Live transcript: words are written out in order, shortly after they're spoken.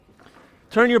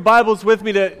Turn your Bibles with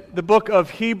me to the book of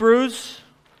Hebrews.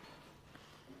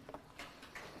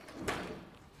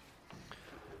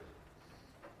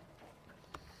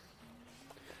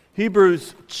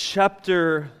 Hebrews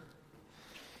chapter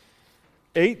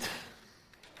 8.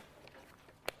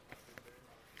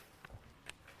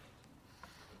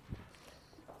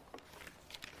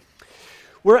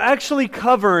 We're actually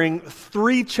covering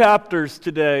 3 chapters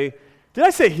today. Did I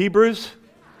say Hebrews?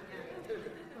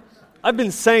 I've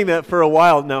been saying that for a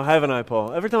while now, haven't I,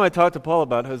 Paul? Every time I talk to Paul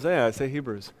about Hosea, I say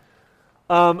Hebrews.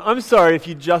 I'm sorry if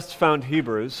you just found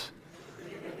Hebrews.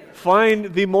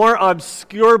 Find the more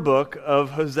obscure book of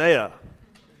Hosea.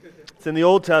 It's in the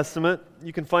Old Testament.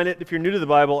 You can find it, if you're new to the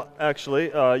Bible,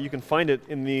 actually, you can find it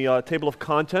in the table of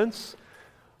contents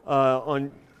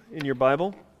in your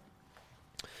Bible.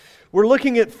 We're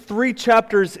looking at 3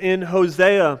 chapters in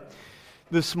Hosea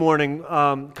this morning,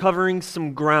 covering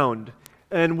some ground.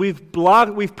 And we've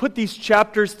put these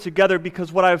chapters together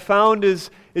because what I've found is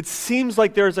it seems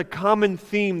like there's a common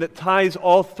theme that ties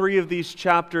all 3 of these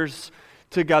chapters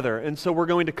together. And so we're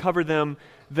going to cover them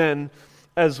then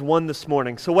as one this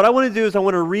morning. So what I want to do is I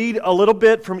want to read a little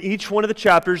bit from each one of the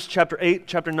chapters, chapter 8,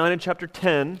 chapter 9, and chapter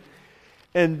 10,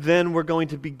 and then we're going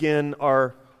to begin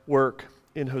our work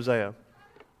in Hosea.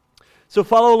 So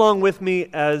follow along with me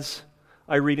as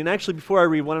I read. And actually, before I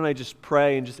read, why don't I just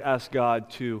pray and just ask God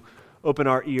to open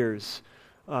our ears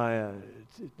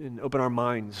and open our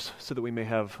minds so that we may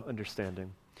have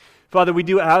understanding. Father, we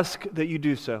do ask that you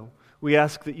do so. We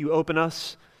ask that you open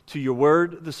us to your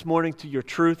word this morning, to your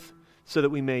truth, so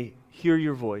that we may hear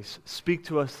your voice. Speak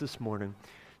to us this morning.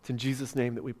 It's in Jesus'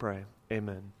 name that we pray.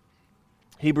 Amen.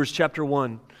 Hebrews chapter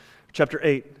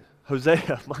 8,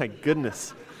 Hosea, my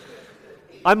goodness.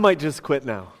 I might just quit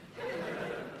now.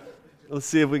 Let's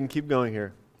see if we can keep going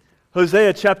here.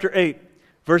 Hosea chapter 8.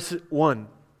 Verse 1,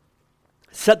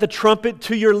 set the trumpet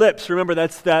to your lips. Remember,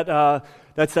 that's that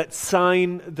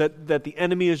sign that the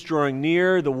enemy is drawing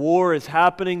near, the war is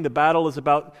happening, the battle is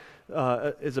about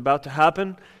to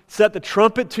happen. Set the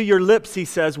trumpet to your lips, he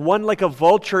says. One like a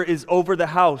vulture is over the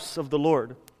house of the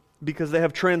Lord, because they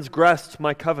have transgressed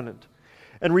my covenant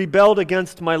and rebelled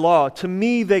against my law. To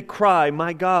me they cry,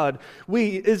 my God,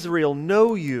 we, Israel,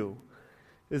 know you.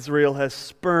 Israel has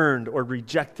spurned or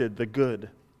rejected the good.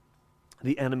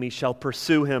 The enemy shall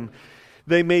pursue him.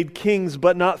 They made kings,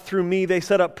 but not through me. They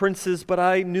set up princes, but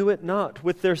I knew it not.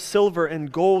 With their silver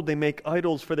and gold they make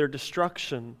idols for their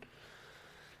destruction.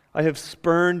 I have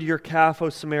spurned your calf, O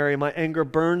Samaria. My anger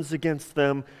burns against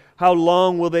them. How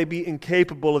long will they be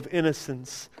incapable of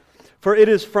innocence? For it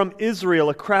is from Israel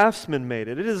a craftsman made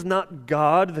it. It is not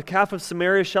God. The calf of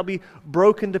Samaria shall be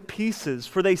broken to pieces,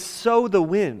 for they sow the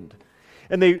wind,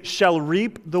 and they shall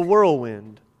reap the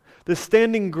whirlwind. The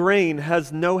standing grain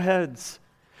has no heads.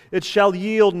 It shall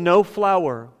yield no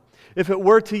flour. If it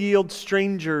were to yield,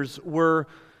 strangers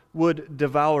would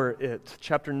devour it.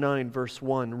 Chapter 9, verse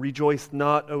 1. Rejoice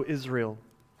not, O Israel.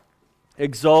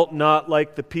 Exult not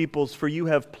like the peoples, for you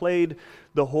have played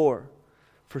the whore,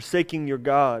 forsaking your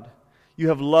God. You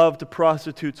have loved a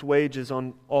prostitute's wages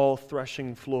on all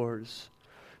threshing floors.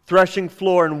 Threshing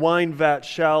floor and wine vat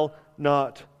shall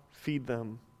not feed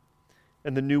them,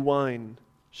 and the new wine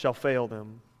shall fail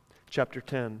them. Chapter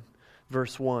 10,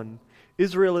 verse 1.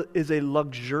 Israel is a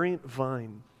luxuriant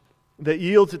vine that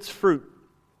yields its fruit.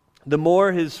 The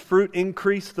more his fruit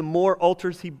increased, the more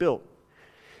altars he built.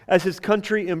 As his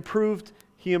country improved,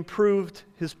 he improved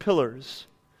his pillars.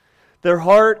 Their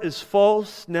heart is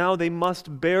false, now they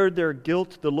must bear their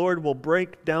guilt. The Lord will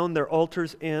break down their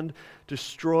altars and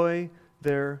destroy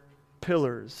their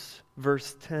pillars.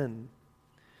 Verse 10.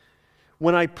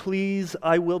 When I please,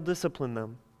 I will discipline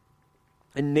them,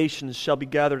 and nations shall be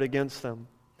gathered against them,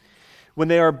 when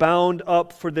they are bound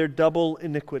up for their double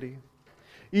iniquity.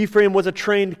 Ephraim was a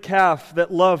trained calf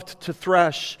that loved to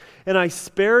thresh, and I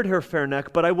spared her fair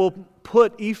neck, but I will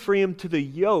put Ephraim to the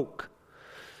yoke.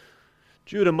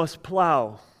 Judah must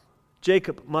plow,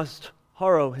 Jacob must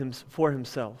harrow for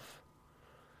himself.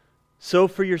 Sow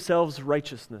for yourselves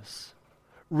righteousness.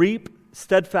 Reap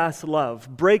steadfast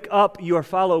love. Break up your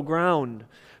fallow ground,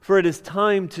 for it is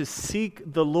time to seek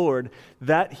the Lord,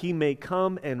 that he may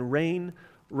come and rain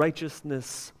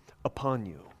righteousness upon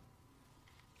you.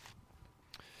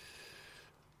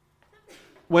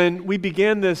 When we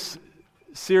began this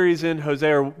series in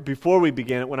Hosea, or before we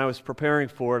began it, when I was preparing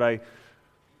for it, I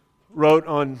wrote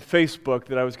on Facebook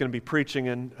that I was going to be preaching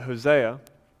in Hosea,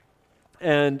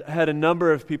 and had a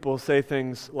number of people say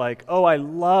things like, "Oh, I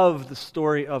love the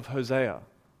story of Hosea."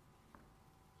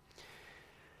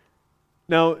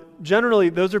 Now, generally,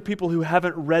 those are people who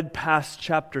haven't read past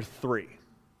chapter 3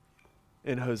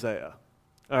 in Hosea.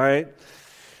 All right?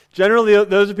 Generally,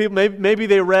 those are people, maybe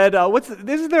they read,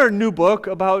 isn't there a new book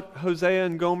about Hosea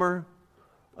and Gomer?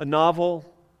 A novel?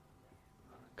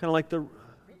 Kind of like the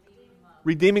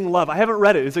Redeeming Love. I haven't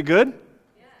read it. Is it good?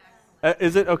 Yes.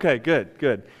 Is it? Okay,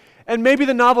 good. And maybe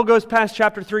the novel goes past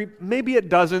chapter 3. Maybe it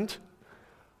doesn't.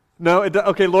 No?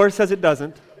 Okay, Laura says it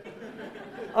doesn't.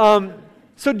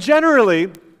 So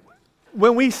generally,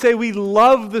 when we say we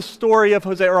love the story of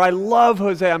Hosea, or I love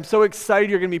Hosea, I'm so excited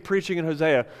you're going to be preaching in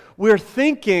Hosea, we're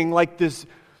thinking like this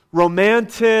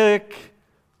romantic,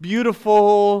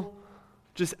 beautiful,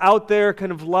 just out there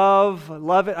kind of love. I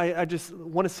love it. I just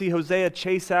want to see Hosea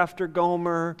chase after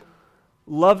Gomer.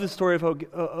 Love the story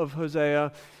of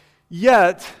Hosea.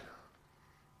 Yet,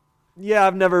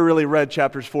 I've never really read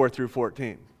chapters 4 through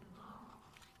 14.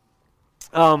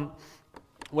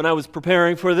 When I was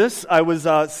preparing for this, I was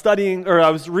I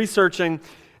was researching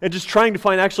and just trying to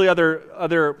find actually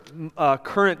other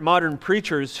current modern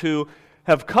preachers who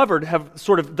have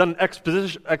sort of done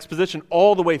exposition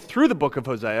all the way through the book of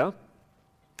Hosea.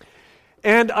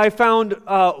 And I found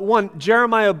one,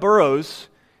 Jeremiah Burroughs,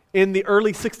 in the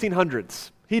early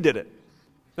 1600s. He did it.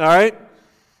 All right?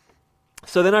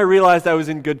 So then I realized I was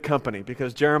in good company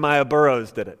because Jeremiah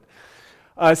Burroughs did it.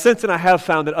 Since then, I have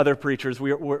found that other preachers,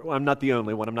 I'm not the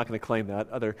only one, I'm not going to claim that,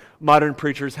 other modern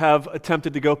preachers have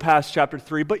attempted to go past chapter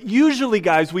 3, but usually,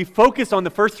 guys, we focus on the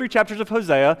first 3 chapters of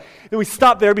Hosea, and we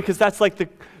stop there because that's like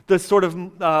the sort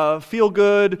of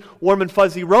feel-good, warm and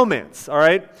fuzzy romance, all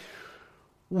right?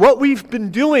 What we've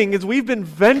been doing is we've been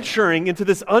venturing into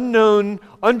this unknown,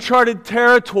 uncharted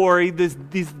territory, this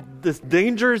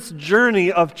dangerous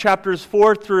journey of chapters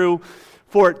 4 through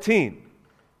 14.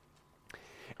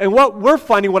 And what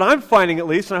I'm finding at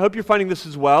least, and I hope you're finding this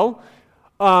as well,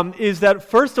 is that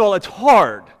first of all, it's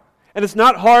hard. And it's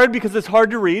not hard because it's hard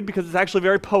to read, because it's actually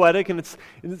very poetic, and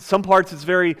in some parts it's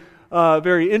very,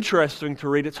 very interesting to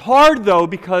read. It's hard, though,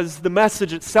 because the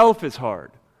message itself is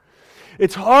hard.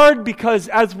 It's hard because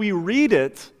as we read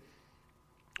it,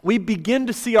 we begin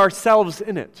to see ourselves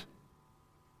in it.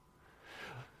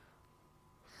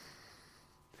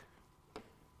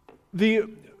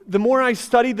 The more I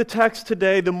studied the text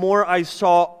today, the more I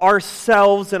saw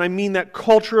ourselves, and I mean that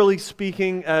culturally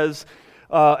speaking, as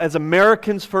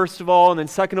Americans, first of all, and then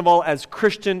second of all, as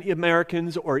Christian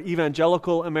Americans or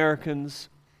evangelical Americans.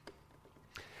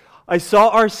 I saw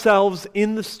ourselves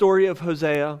in the story of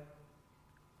Hosea.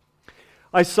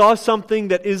 I saw something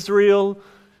that Israel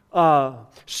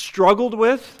struggled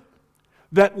with,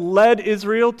 that led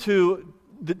Israel to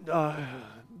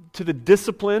the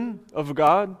discipline of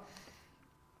God.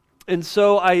 And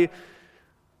so I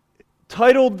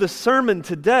titled the sermon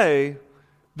today,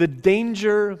 The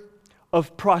Danger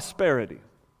of Prosperity.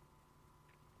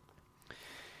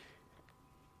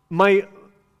 My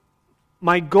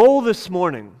goal this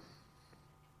morning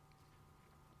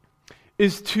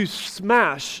is to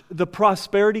smash the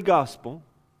prosperity gospel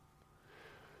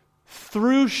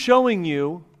through showing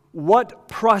you what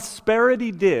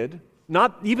prosperity did,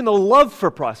 not even the love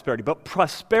for prosperity, but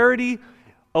prosperity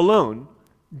alone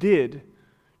did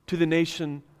to the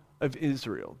nation of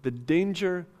Israel. The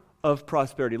danger of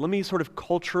prosperity. Let me sort of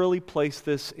culturally place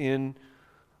this in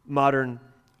modern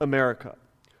America.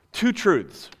 2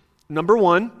 truths. Number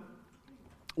 1,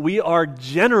 we are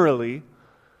generally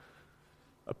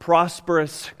a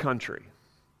prosperous country.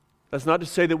 That's not to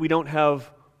say that we don't have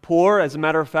poor. As a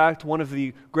matter of fact, one of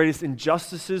the greatest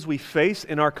injustices we face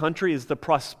in our country is the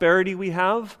prosperity we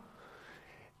have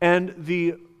and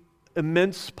the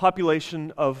immense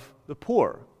population of the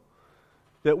poor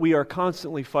that we are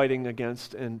constantly fighting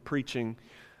against and preaching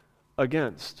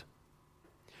against.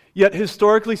 Yet,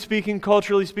 historically speaking,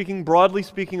 culturally speaking, broadly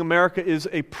speaking, America is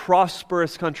a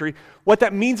prosperous country. What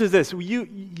that means is this: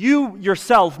 you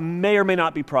yourself may or may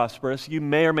not be prosperous, you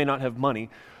may or may not have money,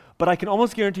 but I can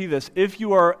almost guarantee you this: if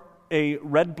you are a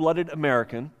red-blooded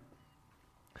American,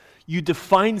 you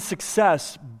define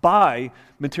success by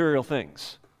material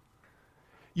things.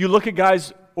 You look at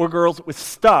guys or girls with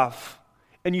stuff,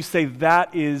 and you say,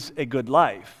 that is a good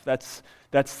life. That's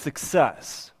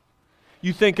success.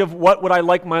 You think of what would I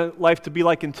like my life to be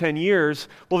like in 10 years?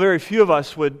 Well, very few of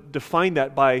us would define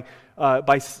that by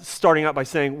starting out by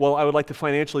saying, well, I would like to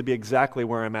financially be exactly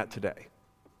where I'm at today.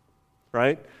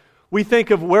 Right? We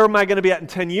think of where am I going to be at in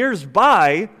 10 years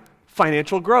by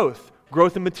financial growth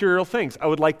in material things. I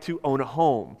would like to own a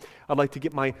home. I'd like to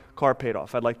get my car paid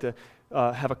off. I'd like to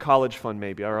have a college fund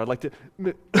maybe, or I'd like to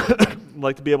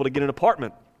be able to get an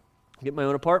apartment, get my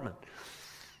own apartment,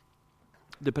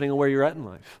 depending on where you're at in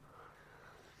life.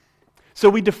 So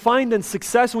we define then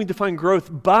success and we define growth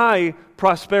by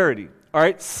prosperity. All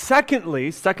right.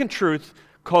 Secondly, second truth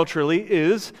culturally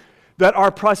is that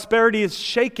our prosperity is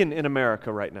shaken in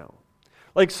America right now.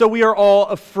 So we are all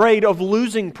afraid of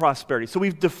losing prosperity. So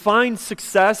we've defined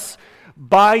success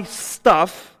by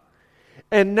stuff,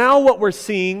 and now what we're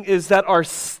seeing is that our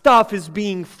stuff is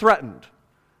being threatened.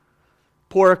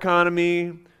 Poor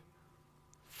economy,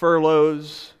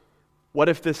 furloughs, what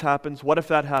if this happens, what if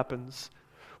that happens?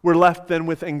 We're left then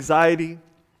with anxiety,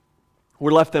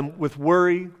 we're left then with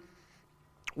worry,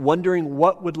 wondering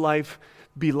what would life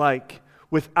be like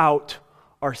without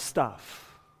our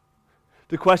stuff.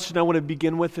 The question I want to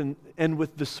begin with and end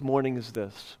with this morning is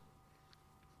this.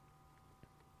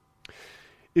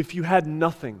 If you had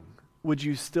nothing, would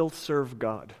you still serve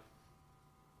God?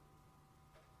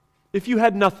 If you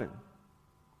had nothing,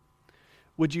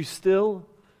 would you still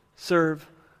serve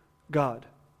God?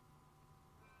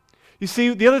 You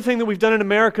see, the other thing that we've done in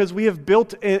America is we have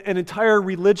built an entire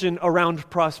religion around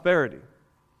prosperity.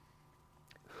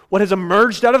 What has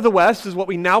emerged out of the West is what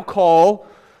we now call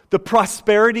the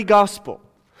prosperity gospel,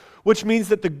 which means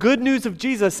that the good news of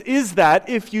Jesus is that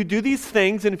if you do these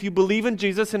things, and if you believe in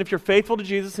Jesus, and if you're faithful to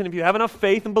Jesus, and if you have enough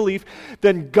faith and belief,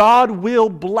 then God will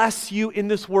bless you in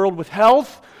this world with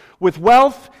health, with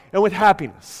wealth, and with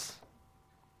happiness.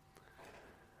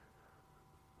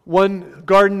 One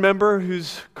garden member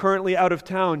who's currently out of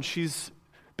town, she's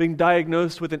being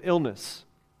diagnosed with an illness.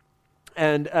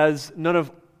 And as none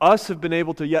of us have been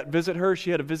able to yet visit her,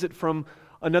 she had a visit from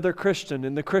another Christian,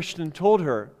 and the Christian told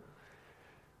her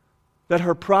that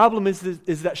her problem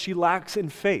is that she lacks in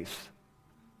faith.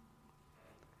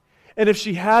 And if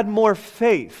she had more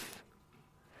faith,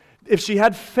 if she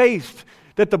had faith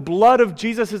that the blood of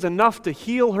Jesus is enough to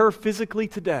heal her physically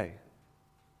today,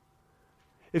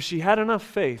 if she had enough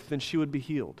faith, then she would be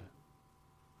healed.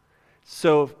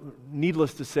 So,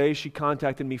 needless to say, she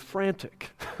contacted me frantic.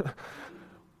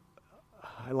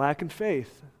 I lack in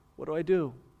faith. What do I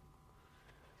do?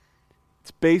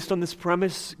 It's based on this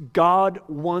premise: God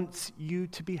wants you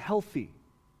to be healthy.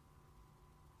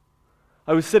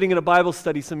 I was sitting in a Bible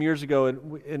study some years ago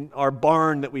in our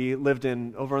barn that we lived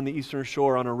in over on the eastern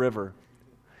shore on a river.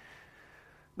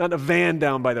 Not a van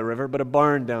down by the river, but a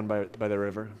barn down by the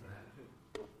river.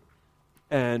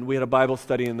 And we had a Bible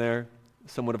study in there,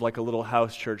 somewhat of like a little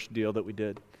house church deal that we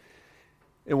did.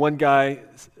 And one guy,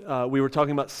 we were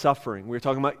talking about suffering. We were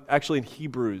talking about, actually in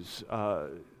Hebrews,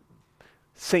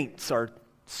 saints are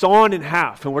sawn in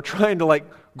half, and we're trying to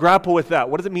grapple with that.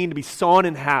 What does it mean to be sawn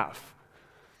in half?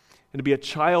 And to be a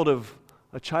child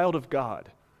of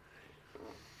God.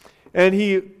 And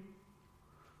he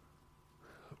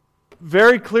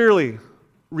very clearly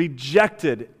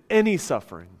rejected any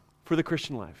suffering for the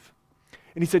Christian life.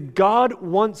 And he said, God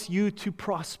wants you to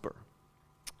prosper.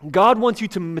 God wants you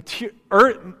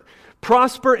to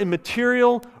prosper in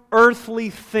material, earthly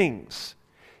things.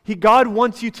 God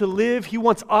wants you to live. He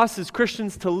wants us as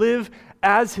Christians to live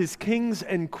as His kings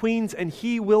and queens, and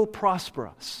He will prosper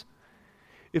us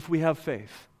if we have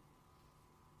faith.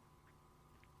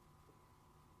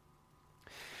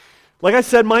 Like I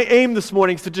said, my aim this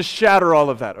morning is to just shatter all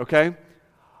of that, okay?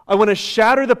 I want to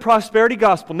shatter the prosperity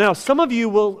gospel. Now, some of you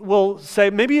will say,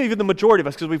 maybe even the majority of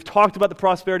us, because we've talked about the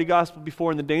prosperity gospel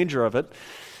before and the danger of it.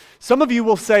 Some of you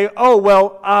will say, oh,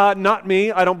 well, not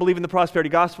me. I don't believe in the prosperity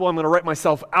gospel. I'm going to write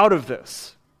myself out of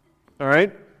this. All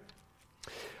right?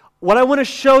 What I want to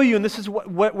show you, and this is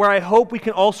where I hope we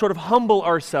can all sort of humble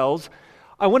ourselves,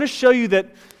 I want to show you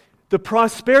that the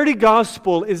prosperity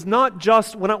gospel is not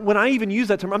just, when I even use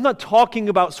that term, I'm not talking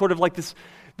about sort of like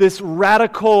this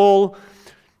radical,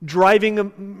 driving a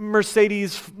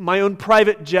Mercedes, my own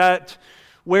private jet,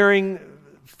 wearing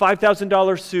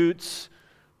 $5,000 suits,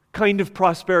 kind of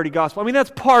prosperity gospel. I mean,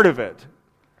 that's part of it.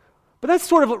 But that's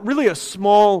sort of really a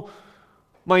small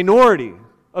minority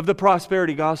of the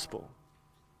prosperity gospel.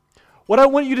 What I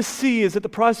want you to see is that the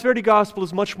prosperity gospel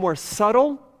is much more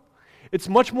subtle, it's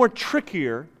much more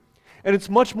trickier, and it's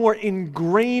much more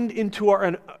ingrained into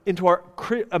our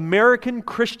American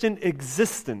Christian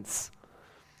existence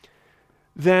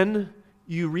than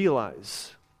you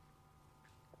realize.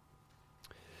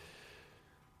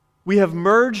 We have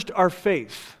merged our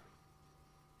faith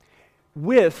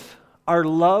with our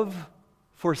love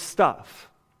for stuff,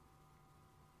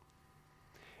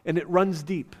 and it runs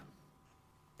deep.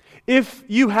 If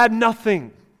you had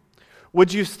nothing,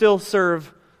 would you still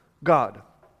serve God?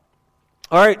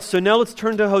 All right, so now let's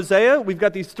turn to Hosea. We've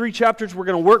got these 3 chapters we're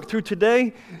going to work through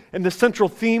today, and the central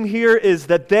theme here is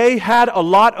that they had a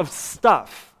lot of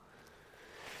stuff.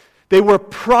 They were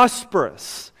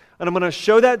prosperous, and I'm going to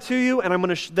show that to you, and I'm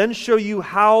going to then show you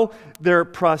how their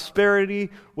prosperity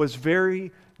was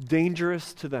very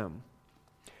dangerous to them,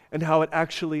 and how it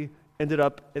actually ended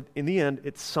up, in the end,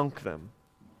 it sunk them.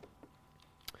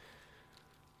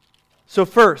 So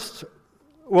first,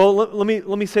 well, let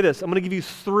me say this. I'm going to give you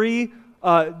three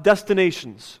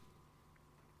destinations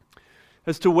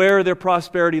as to where their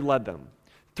prosperity led them.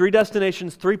 Three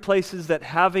destinations, three places that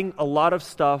having a lot of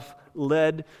stuff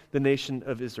led the nation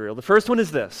of Israel. The first one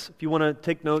is this. If you want to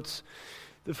take notes,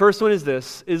 the first one is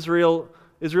this.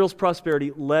 Israel's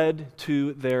prosperity led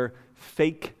to their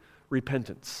fake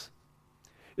repentance.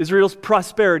 Israel's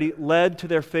prosperity led to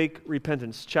their fake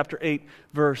repentance. Chapter 8,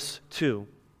 verse 2.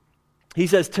 He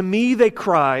says, "To me they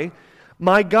cry,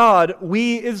 'My God,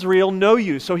 we Israel know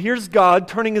you.'" So here's God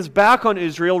turning his back on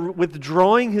Israel,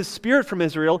 withdrawing his spirit from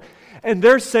Israel, and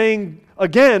they're saying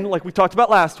again, like we talked about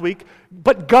last week,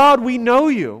 "But God, we know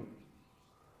you.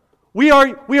 We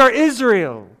are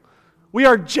Israel. We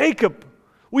are Jacob.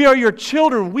 We are your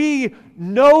children. We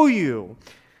know you."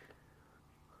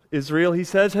 Israel, he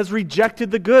says, has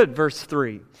rejected the good, verse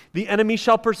 3. "The enemy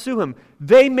shall pursue him.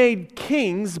 They made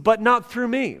kings, but not through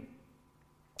me.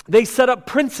 They set up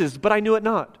princes, but I knew it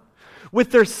not.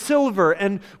 With their silver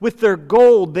and with their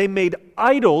gold they made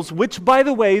idols, which, by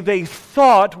the way, they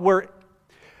thought were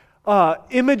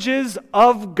images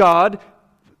of God,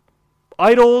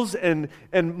 idols and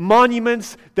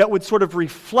monuments that would sort of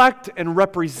reflect and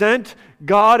represent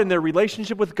God and their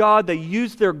relationship with God. They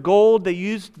used their gold, they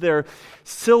used their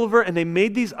silver, and they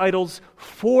made these idols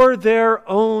for their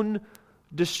own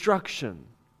destruction."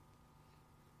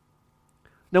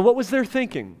 Now, what was their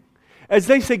thinking? As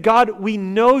they say, "God, we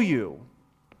know you,"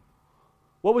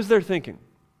 what was their thinking?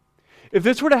 If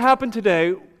this were to happen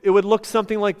today, it would look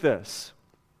something like this.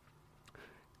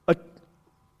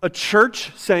 A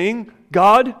church saying,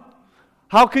 "God,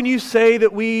 how can you say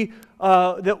that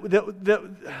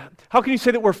how can you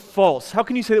say that we're false? How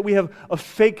can you say that we have a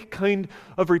fake kind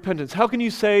of repentance? How can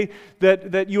you say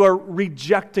that you are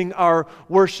rejecting our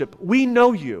worship? We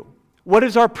know you. What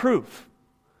is our proof?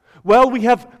 Well, we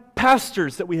have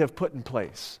pastors that we have put in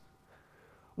place.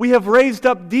 We have raised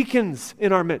up deacons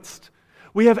in our midst.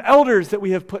 We have elders that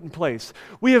we have put in place.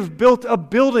 We have built a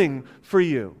building for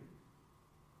you.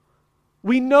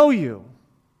 We know you."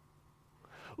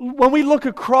 When we look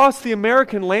across the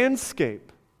American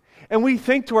landscape and we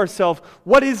think to ourselves,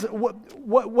 what is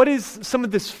some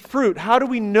of this fruit? How do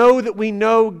we know that we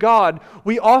know God?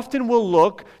 We often will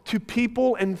look to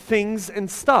people and things and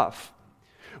stuff.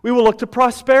 We will look to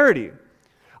prosperity.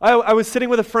 I was sitting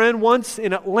with a friend once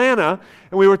in Atlanta,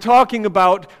 and we were talking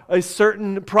about a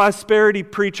certain prosperity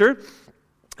preacher,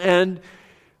 and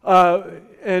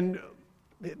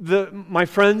my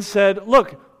friend said,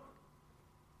 "Look,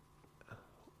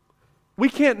 we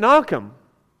can't knock him.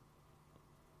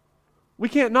 We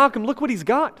can't knock him. Look what he's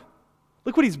got.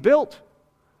 Look what he's built.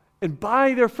 And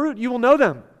by their fruit you will know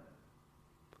them."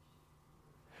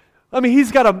 I mean,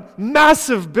 he's got a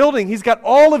massive building. He's got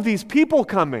all of these people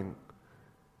coming.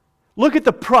 Look at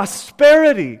the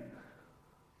prosperity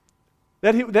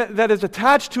that is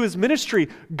attached to his ministry.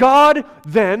 God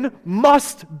then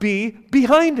must be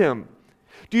behind him.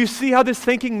 Do you see how this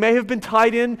thinking may have been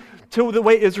tied in to the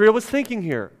way Israel was thinking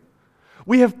here?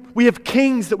 We have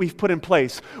kings that we've put in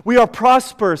place. We are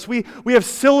prosperous. We have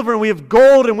silver and we have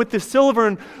gold, and with the silver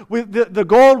and with the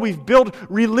gold we've built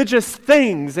religious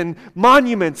things and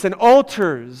monuments and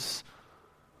altars.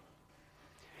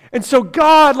 And so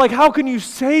God, how can you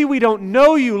say we don't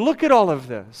know you? Look at all of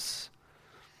this.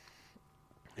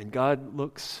 And God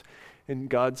looks and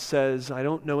God says, "I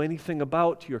don't know anything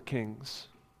about your kings.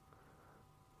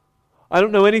 I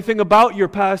don't know anything about your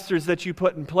pastors that you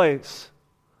put in place.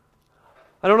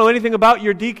 I don't know anything about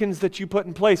your deacons that you put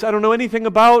in place. I don't know anything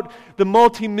about the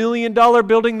multi-million-dollar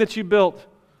building that you built.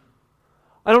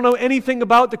 I don't know anything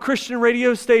about the Christian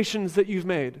radio stations that you've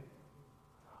made.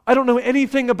 I don't know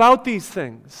anything about these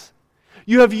things.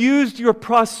 You have used your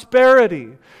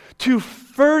prosperity to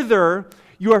further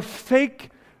your fake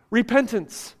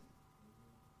repentance."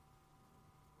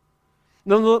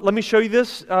 Now, let me show you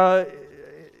this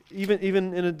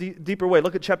even in a deeper way.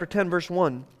 Look at chapter 10, verse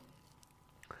 1.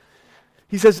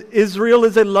 He says, "Israel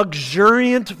is a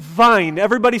luxuriant vine."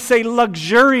 Everybody say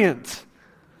luxuriant.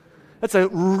 That's a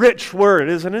rich word,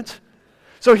 isn't it?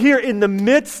 So here in the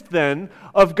midst then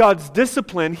of God's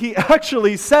discipline, he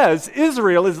actually says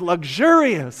Israel is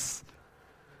luxurious.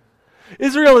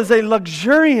 Israel is a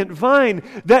luxuriant vine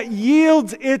that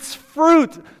yields its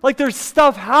fruit. Like there's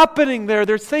stuff happening there.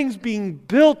 There's things being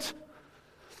built.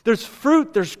 There's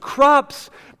fruit, there's crops.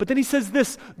 But then he says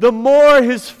this, the more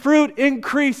his fruit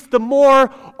increased, the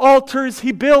more altars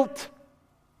he built.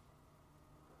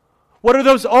 What are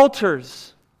those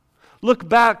altars? Look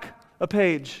back a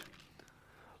page.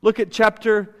 Look at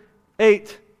chapter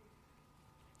 8.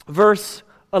 Verse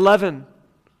 11.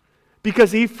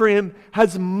 Because Ephraim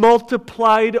has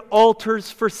multiplied altars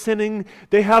for sinning,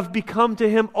 they have become to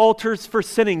him altars for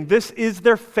sinning. This is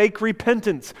their fake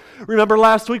repentance. Remember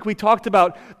last week we talked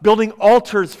about building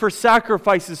altars for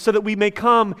sacrifices so that we may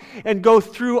come and go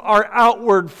through our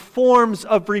outward forms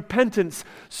of repentance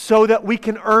so that we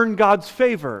can earn God's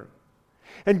favor.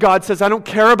 And God says, I don't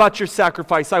care about your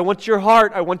sacrifice. I want your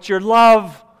heart. I want your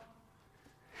love.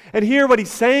 And here what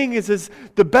he's saying is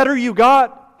the better you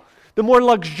got, the more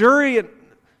luxuriant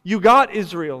you got,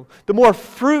 Israel, the more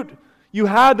fruit you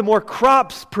had, the more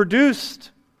crops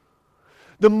produced,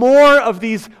 the more of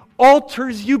these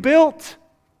altars you built,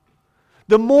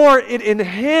 the more it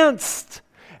enhanced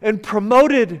and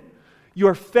promoted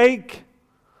your fake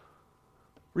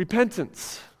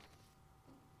repentance.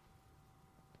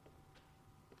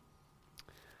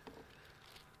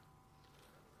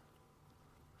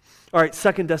 All right,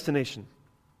 second destination.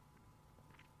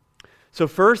 So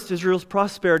first, Israel's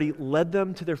prosperity led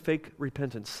them to their fake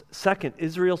repentance. Second,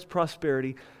 Israel's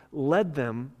prosperity led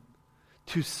them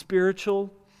to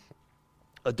spiritual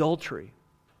adultery.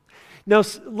 Now,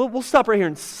 we'll stop right here.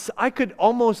 And I could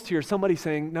almost hear somebody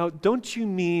saying, now, don't you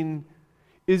mean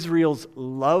Israel's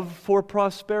love for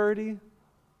prosperity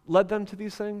led them to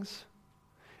these things?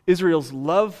 Israel's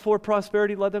love for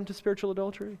prosperity led them to spiritual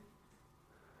adultery?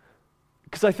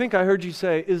 Because I think I heard you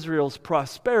say Israel's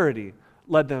prosperity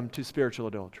led them to spiritual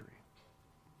adultery.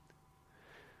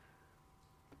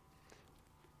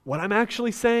 What I'm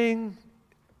actually saying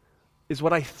is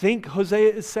what I think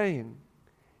Hosea is saying.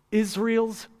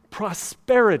 Israel's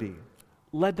prosperity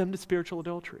led them to spiritual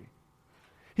adultery.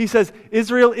 He says,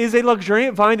 Israel is a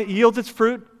luxuriant vine that yields its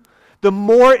fruit. The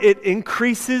more it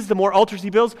increases, the more altars he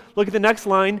builds. Look at the next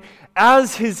line.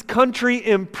 As his country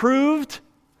improved,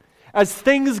 as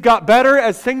things got better,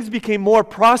 as things became more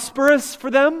prosperous for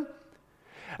them,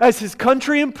 as his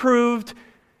country improved,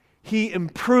 he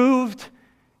improved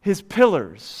his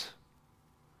pillars.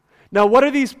 Now, what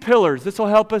are these pillars? This will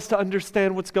help us to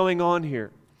understand what's going on here.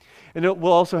 And it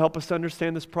will also help us to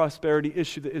understand this prosperity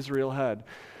issue that Israel had.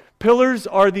 Pillars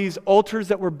are these altars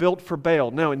that were built for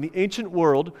Baal. Now, in the ancient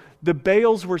world, the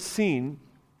Baals were seen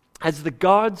as the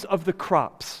gods of the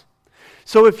crops.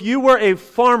 So if you were a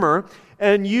farmer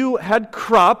and you had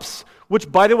crops, which,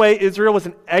 by the way, Israel was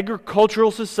an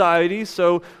agricultural society,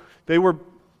 so they were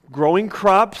growing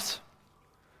crops.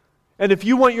 And if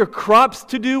you want your crops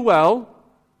to do well,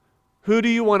 who do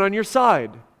you want on your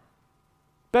side?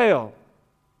 Baal.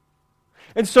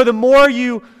 And so the more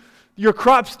your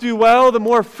crops do well, the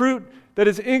more fruit that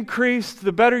is increased,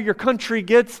 the better your country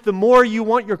gets, the more you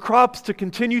want your crops to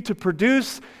continue to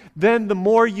produce, then the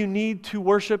more you need to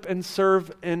worship and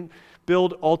serve and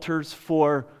build altars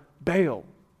for Baal.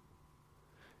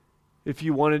 If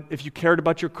you cared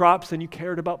about your crops, then you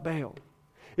cared about Baal.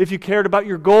 If you cared about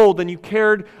your gold, then you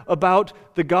cared about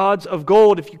the gods of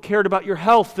gold. If you cared about your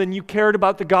health, then you cared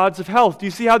about the gods of health. Do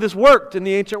you see how this worked in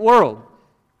the ancient world?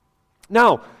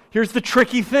 Now, here's the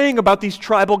tricky thing about these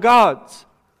tribal gods.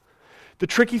 The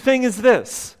tricky thing is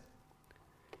this.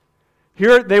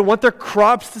 Here, they want their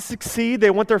crops to succeed.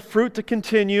 They want their fruit to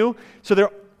continue. So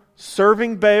they're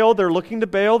serving Baal. They're looking to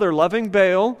Baal. They're loving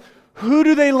Baal. Who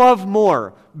do they love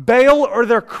more, Baal or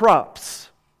their crops?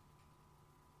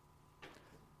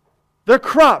 Their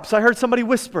crops. I heard somebody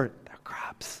whisper it. Their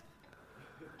crops.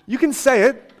 You can say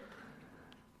it.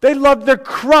 They loved their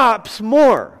crops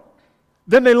more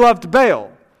than they loved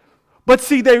Baal. But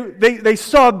see, they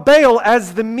saw Baal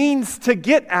as the means to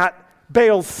get at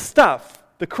Baal's stuff,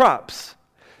 the crops.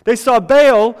 They saw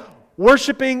Baal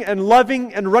worshiping and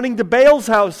loving and running to Baal's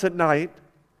house at night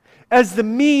as the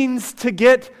means to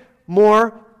get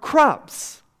more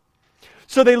crops.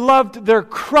 So they loved their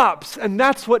crops, and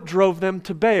that's what drove them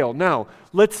to Baal. Now,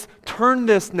 let's turn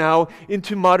this now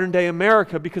into modern day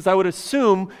America, because I would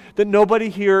assume that nobody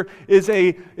here is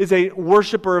a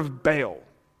worshiper of Baal.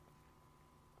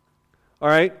 All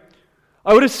right?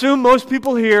 I would assume most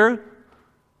people here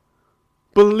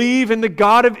believe in the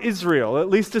God of Israel, at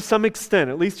least to some extent.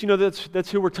 At least you know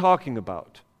that's who we're talking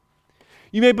about.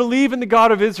 You may believe in the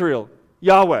God of Israel,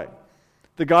 Yahweh,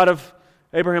 the God of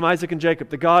Abraham, Isaac, and Jacob,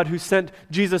 the God who sent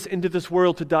Jesus into this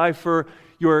world to die for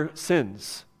your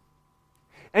sins.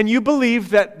 And you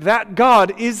believe that that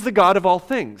God is the God of all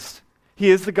things. He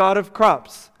is the God of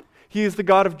crops. He is the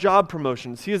God of job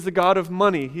promotions. He is the God of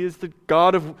money. He is the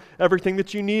God of everything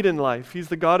that you need in life. He's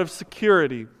the God of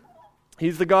security.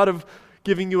 He's the God of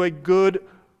giving you a good,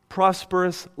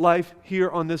 prosperous life here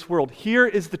on this world. Here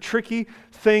is the tricky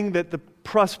thing that the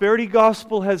prosperity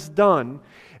gospel has done,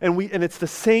 and it's the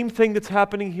same thing that's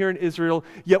happening here in Israel,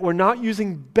 yet we're not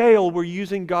using Baal, we're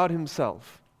using God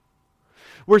himself.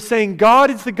 We're saying God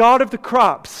is the God of the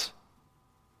crops.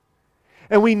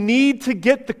 And we need to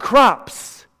get the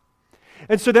crops.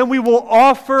 And so then we will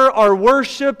offer our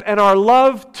worship and our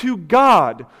love to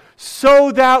God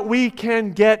so that we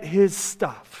can get His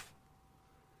stuff.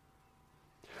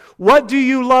 What do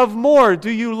you love more?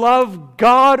 Do you love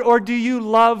God or do you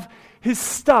love His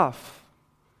stuff?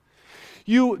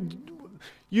 You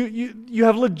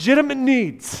have legitimate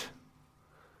needs.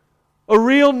 A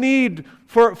real need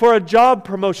for a job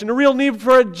promotion, a real need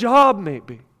for a job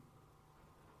maybe.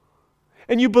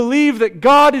 And you believe that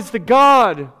God is the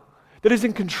God that is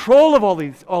in control of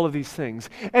all of these things.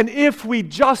 And if we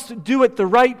just do it the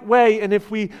right way, and if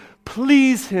we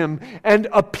please Him and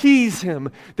appease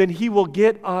Him, then He will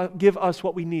give us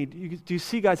what we need. Do you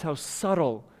see, guys, how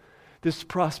subtle this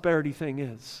prosperity thing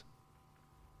is?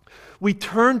 We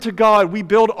turn to God, we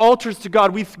build altars to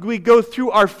God, we go through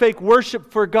our fake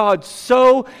worship for God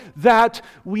so that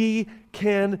we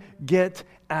can get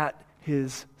at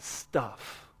His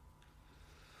stuff.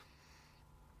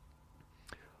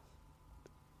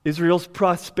 Israel's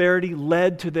prosperity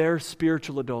led to their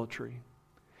spiritual adultery,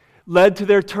 led to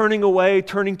their turning away,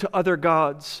 turning to other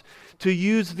gods, to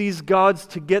use these gods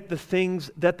to get the things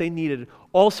that they needed.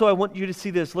 Also, I want you to see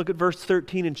this. Look at verse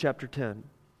 13 in chapter 10.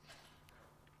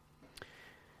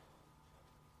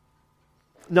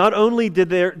 Not only did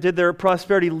their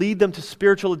prosperity lead them to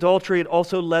spiritual adultery, it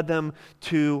also led them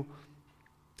to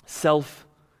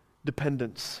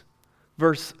self-dependence.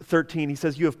 Verse 13, he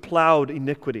says, "You have plowed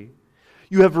iniquity.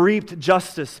 You have reaped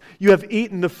justice. You have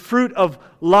eaten the fruit of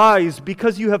lies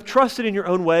because you have trusted in your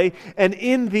own way and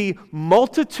in the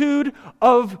multitude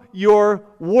of your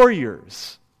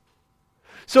warriors."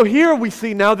 So here we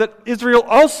see now that Israel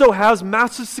also has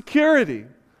massive security.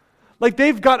 Like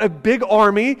they've got a big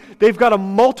army. They've got a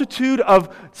multitude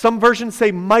of, some versions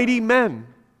say, mighty men.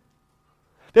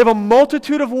 They have a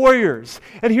multitude of warriors.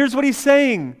 And here's what he's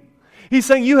saying. He's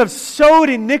saying you have sowed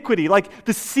iniquity. Like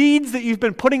the seeds that you've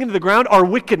been putting into the ground are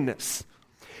wickedness.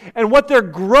 And what they're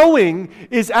growing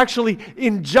is actually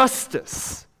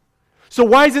injustice. So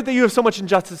why is it that you have so much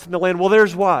injustice in the land? Well,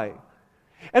 there's why.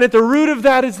 And at the root of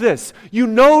that is this. You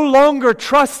no longer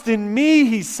trust in me,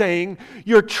 he's saying.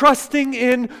 You're trusting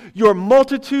in your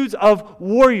multitudes of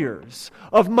warriors,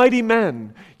 of mighty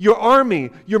men, your army,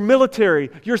 your military,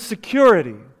 your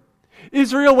security.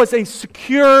 Israel was a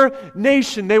secure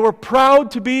nation. They were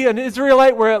proud to be an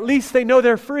Israelite where at least they know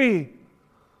they're free.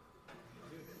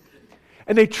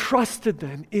 And they trusted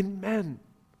then in men.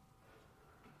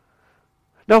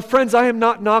 Now, friends, I am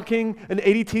not knocking an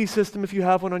ADT system if you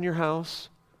have one on your house,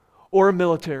 or a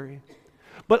military.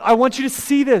 But I want you to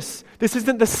see this. This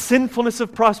isn't the sinfulness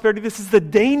of prosperity. This is the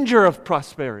danger of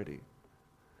prosperity.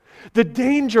 The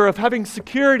danger of having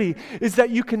security is that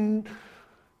it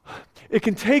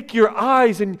can take your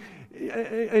eyes and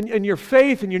your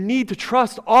faith and your need to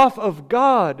trust off of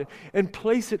God and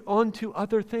place it onto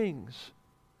other things.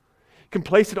 You can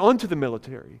place it onto the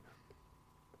military,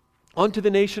 onto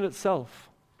the nation itself.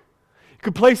 You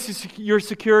can place your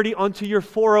security onto your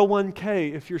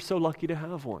 401k if you're so lucky to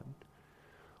have one,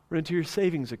 or into your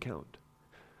savings account.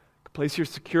 You can place your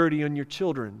security on your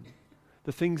children,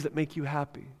 the things that make you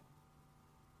happy.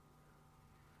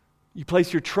 You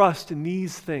place your trust in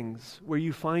these things where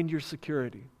you find your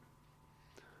security.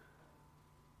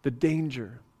 The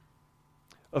danger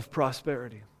of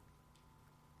prosperity.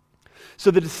 So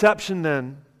the deception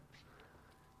then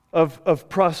of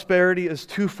prosperity is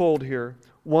twofold here.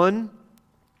 One,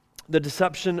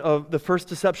 the first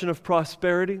deception of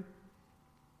prosperity,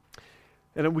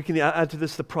 and we can add to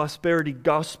this the prosperity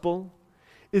gospel,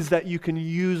 is that you can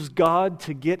use God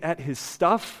to get at His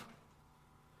stuff.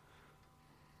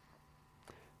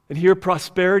 And here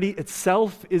prosperity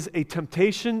itself is a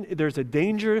temptation. There's a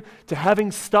danger to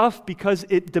having stuff because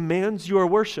it demands your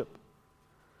worship.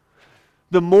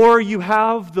 The more you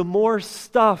have, the more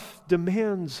stuff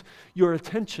demands your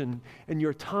attention and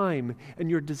your time and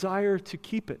your desire to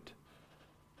keep it.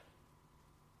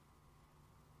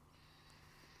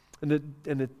 And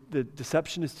the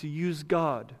deception is to use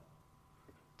God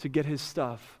to get His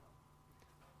stuff.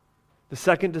 The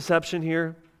second deception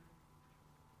here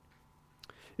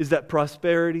is that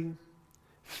prosperity,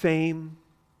 fame,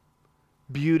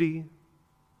 beauty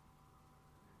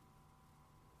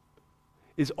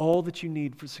is all that you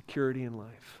need for security in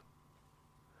life.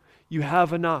 You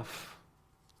have enough.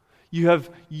 You have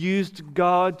used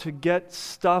God to get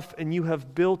stuff, and you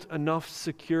have built enough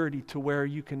security to where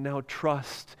you can now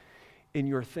trust in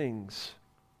your things.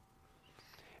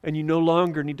 And you no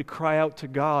longer need to cry out to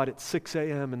God at 6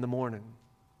 a.m. in the morning.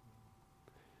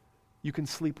 You can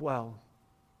sleep well.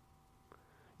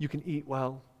 You can eat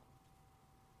well.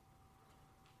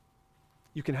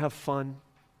 you can have fun,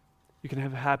 you can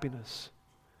have happiness,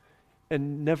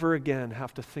 and never again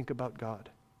have to think about God.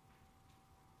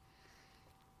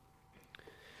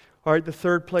 All right, the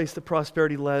third place that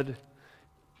prosperity led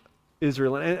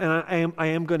Israel, and I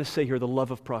am going to say here the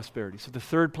love of prosperity. So the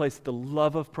third place the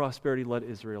love of prosperity led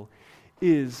Israel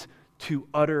is to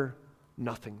utter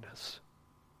nothingness.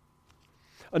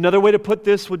 Another way to put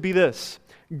this would be this: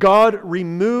 God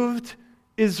removed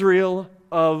Israel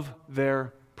of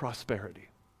their prosperity.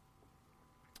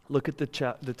 Look at the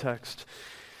text.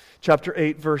 Chapter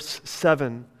 8, verse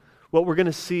 7. What we're going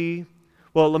to see,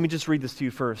 well, let me just read this to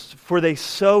you first. For they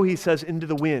sow, he says, into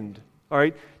the wind. All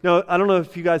right? Now, I don't know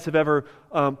if you guys have ever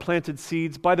planted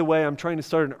seeds. By the way, I'm trying to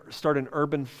start an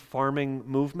urban farming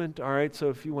movement. All right? So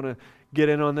if you want to get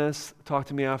in on this, talk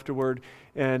to me afterward.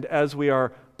 And as we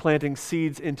are planting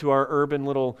seeds into our urban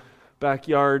little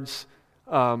backyards,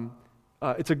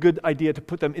 it's a good idea to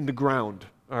put them in the ground.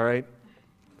 All right?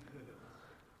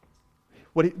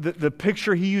 The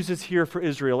picture he uses here for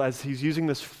Israel, as he's using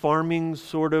this farming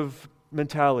sort of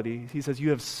mentality, he says, you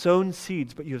have sown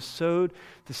seeds, but you have sowed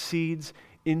the seeds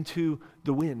into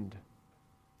the wind,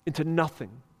 into nothing.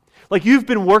 Like you've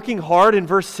been working hard in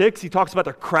verse 6, he talks about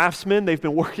the craftsmen. They've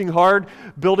been working hard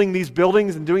building these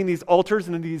buildings and doing these altars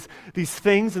and these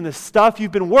things and this stuff.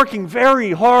 You've been working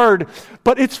very hard,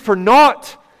 but it's for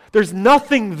naught. There's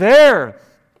nothing there.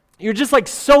 You're just like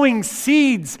sowing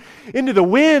seeds into the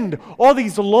wind, all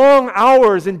these long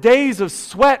hours and days of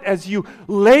sweat as you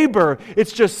labor.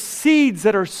 It's just seeds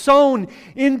that are sown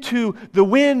into the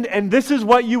wind, and this is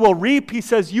what you will reap. He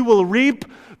says, you will reap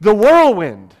the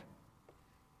whirlwind.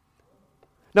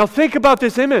 Now think about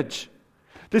this image.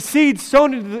 The seeds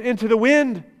sown into the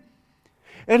wind,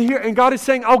 and God is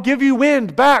saying, I'll give you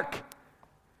wind back.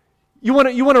 You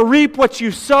want to reap what you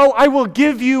sow? I will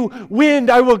give you wind.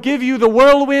 I will give you the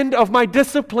whirlwind of my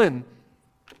discipline.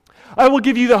 I will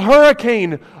give you the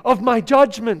hurricane of my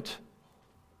judgment.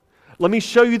 Let me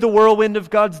show you the whirlwind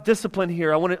of God's discipline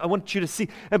here. I want you to see.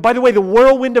 And by the way, the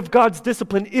whirlwind of God's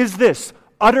discipline is this: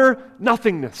 utter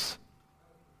nothingness.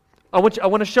 I want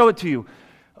to show it to you.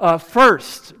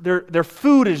 First, their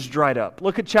food is dried up.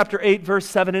 Look at chapter 8, verse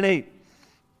 7 and 8.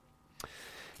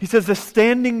 He says, the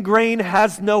standing grain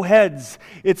has no heads.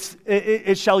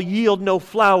 It shall yield no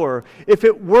flour. If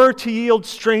it were to yield,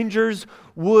 strangers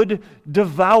would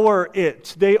devour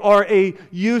it. They are a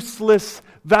useless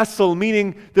vessel,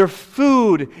 meaning their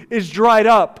food is dried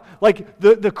up. Like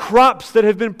the crops that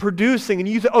have been producing, and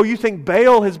you think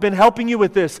Baal has been helping you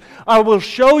with this. I will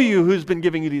show you who's been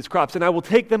giving you these crops, and I will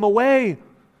take them away.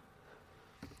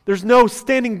 There's no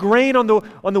standing grain on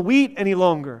the wheat any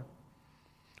longer,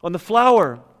 on the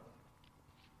flour.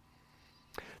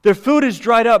 Their food is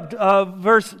dried up.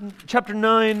 Chapter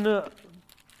 9,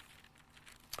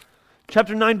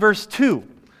 verse 2.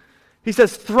 He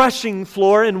says, threshing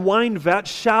floor and wine vat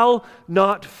shall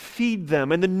not feed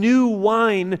them, and the new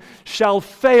wine shall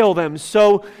fail them.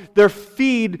 So their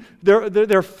food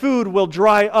will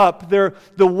dry up. The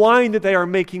wine that they are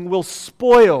making will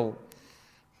spoil.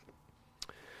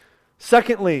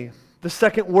 Secondly, the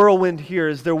second whirlwind here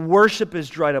is their worship is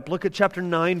dried up. Look at chapter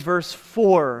 9, verse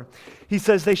 4. He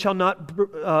says, they shall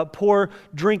not pour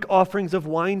drink offerings of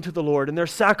wine to the Lord, and their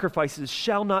sacrifices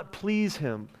shall not please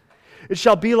him. It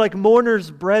shall be like mourners'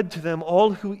 bread to them.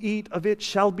 All who eat of it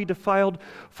shall be defiled,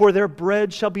 for their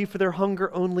bread shall be for their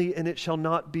hunger only, and it shall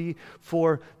not be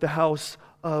for the house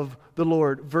of the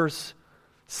Lord. Verse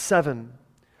 7.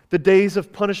 The days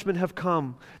of punishment have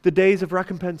come. The days of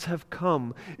recompense have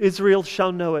come. Israel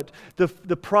shall know it. The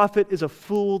prophet is a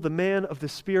fool. The man of the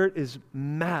Spirit is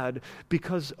mad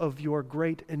because of your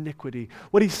great iniquity.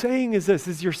 What he's saying is this,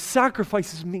 is your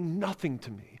sacrifices mean nothing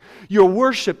to me. Your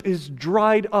worship is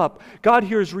dried up. God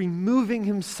here is removing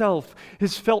himself,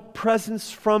 his felt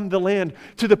presence from the land,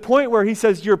 to the point where he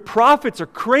says, your prophets are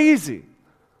crazy.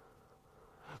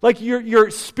 Like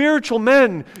your spiritual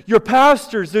men, your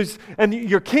pastors, and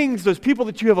your kings, those people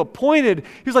that you have appointed,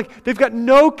 he's like, they've got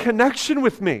no connection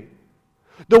with me.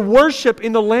 The worship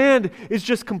in the land is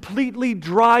just completely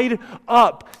dried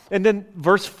up. And then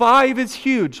verse 5 is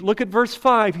huge. Look at verse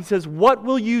 5. He says, what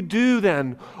will you do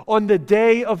then on the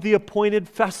day of the appointed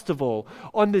festival,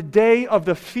 on the day of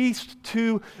the feast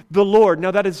to the Lord? Now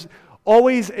that is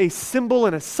always a symbol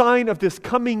and a sign of this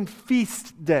coming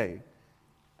feast day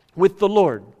with the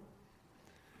Lord.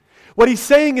 What he's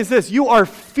saying is this: you are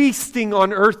feasting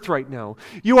on earth right now.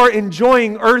 You are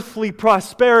enjoying earthly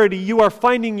prosperity. You are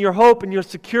finding your hope and your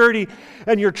security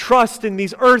and your trust in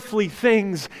these earthly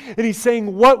things. And he's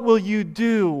saying, what will you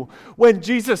do when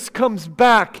Jesus comes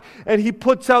back and he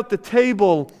puts out the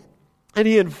table And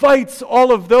he invites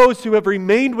all of those who have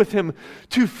remained with him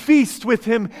to feast with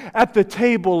him at the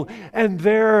table, and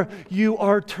there you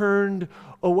are turned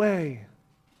away.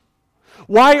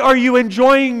 Why are you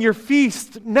enjoying your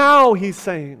feast now, he's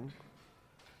saying?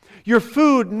 Your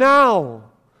food now.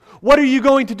 What are you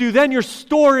going to do then? You're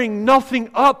storing nothing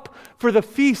up for the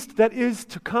feast that is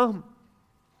to come.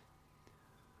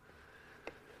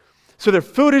 So their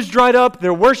food is dried up,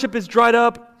 their worship is dried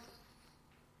up.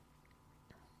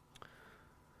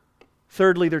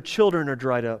 Thirdly, their children are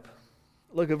dried up.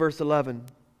 Look at verse 11.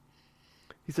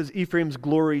 He says, Ephraim's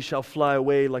glory shall fly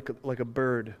away like a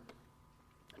bird.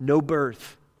 No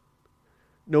birth,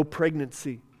 no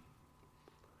pregnancy,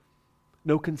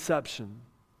 no conception.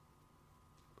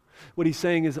 What he's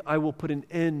saying is, I will put an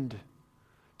end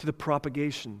to the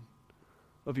propagation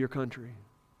of your country.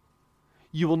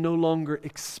 You will no longer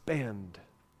expand.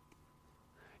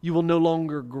 You will no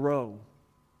longer grow.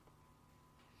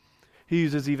 He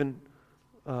uses even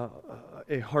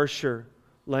a harsher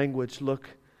language. Look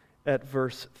at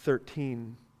verse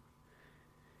 13.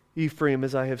 Ephraim,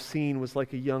 as I have seen, was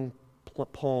like a young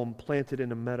palm planted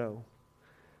in a meadow.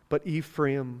 But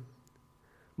Ephraim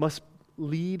must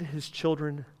lead his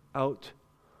children out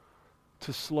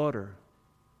to slaughter.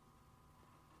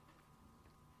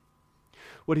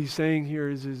 What he's saying here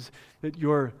is that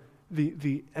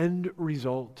the end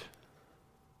result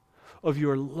of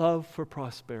your love for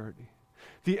prosperity,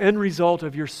 the end result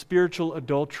of your spiritual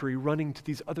adultery, running to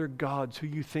these other gods who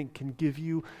you think can give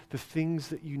you the things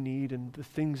that you need and the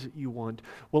things that you want,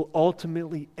 will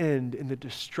ultimately end in the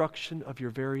destruction of your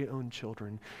very own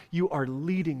children. You are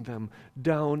leading them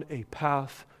down a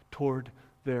path toward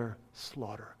their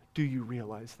slaughter. Do you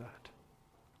realize that?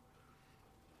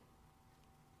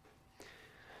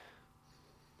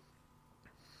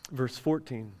 Verse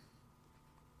 14.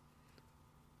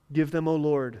 Give them, O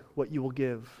Lord, what you will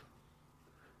give.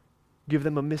 Give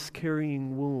them a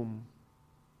miscarrying womb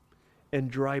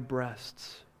and dry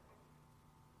breasts.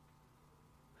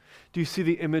 Do you see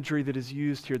the imagery that is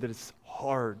used here, that it's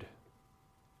hard?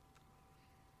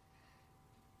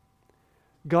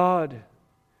 God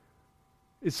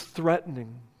is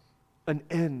threatening an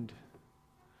end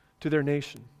to their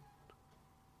nation,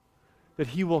 that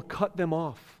He will cut them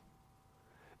off.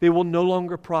 They will no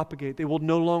longer propagate. They will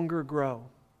no longer grow.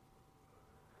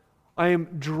 I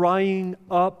am drying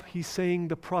up, he's saying,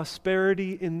 the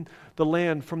prosperity in the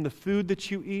land, from the food that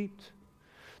you eat,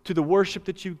 to the worship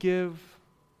that you give,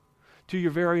 to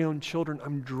your very own children.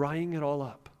 I'm drying it all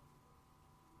up.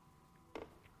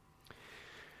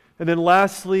 And then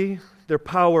lastly, their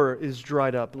power is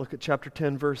dried up. Look at chapter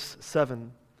 10, verse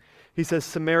 7. He says,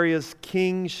 Samaria's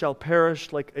king shall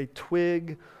perish like a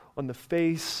twig on the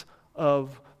face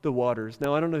of the waters.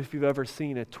 Now, I don't know if you've ever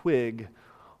seen a twig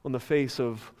on the face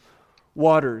of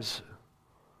waters,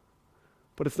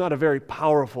 but it's not a very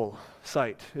powerful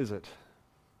sight, is it?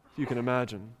 If you can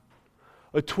imagine.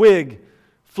 A twig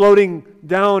floating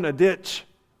down a ditch.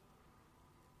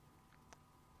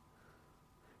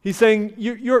 He's saying,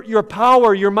 your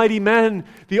power, your mighty men,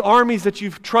 the armies that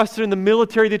you've trusted in, the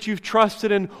military that you've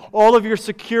trusted in, all of your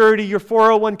security, your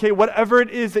 401k, whatever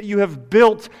it is that you have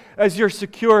built as your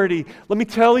security, let me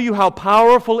tell you how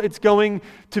powerful it's going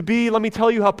to be. Let me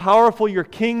tell you how powerful your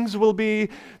kings will be.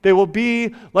 They will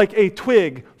be like a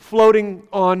twig floating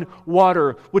on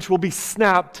water, which will be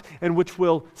snapped and which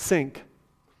will sink.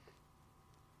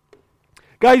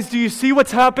 Guys, do you see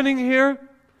what's happening here?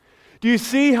 Do you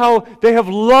see how they have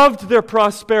loved their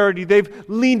prosperity? They've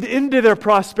leaned into their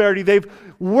prosperity. They've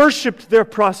worshiped their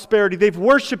prosperity. They've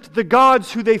worshiped the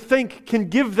gods who they think can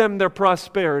give them their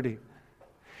prosperity.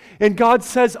 And God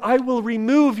says, I will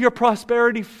remove your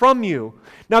prosperity from you.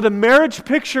 Now, the marriage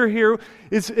picture here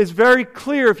is very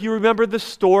clear if you remember the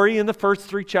story in the first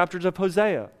 3 chapters of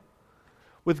Hosea,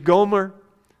 with Gomer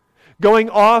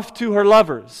going off to her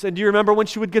lovers. And do you remember when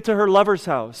she would get to her lover's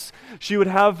house? She would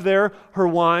have there her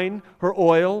wine, her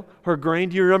oil, her grain.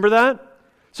 Do you remember that?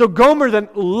 So Gomer then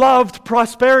loved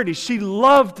prosperity. She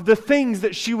loved the things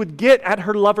that she would get at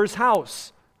her lover's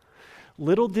house.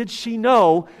 Little did she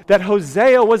know that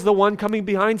Hosea was the one coming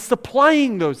behind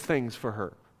supplying those things for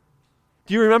her.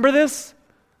 Do you remember this?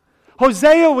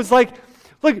 Hosea was like,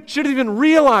 look, she didn't even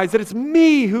realize that it's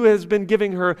me who has been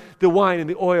giving her the wine and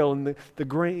the oil and the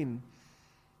grain.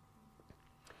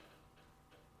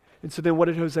 And so then what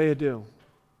did Hosea do?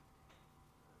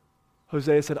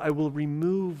 Hosea said, I will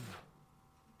remove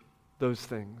those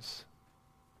things.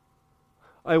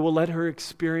 I will let her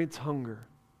experience hunger.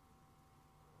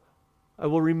 I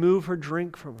will remove her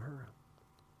drink from her.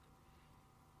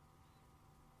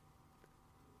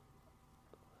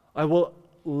 I will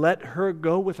let her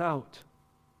go without.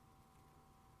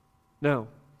 Now,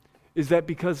 is that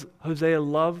because Hosea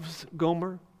loves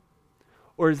Gomer?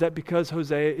 Or is that because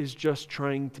Hosea is just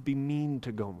trying to be mean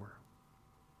to Gomer?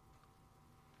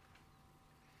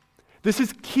 This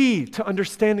is key to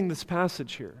understanding this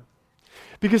passage here.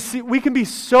 Because see, we can be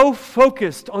so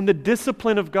focused on the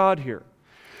discipline of God here.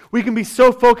 We can be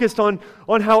so focused on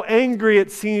how angry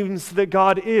it seems that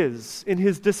God is in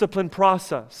his discipline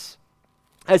process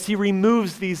as he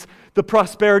removes the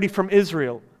prosperity from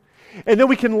Israel. And then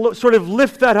we can sort of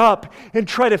lift that up and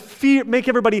try to make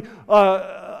everybody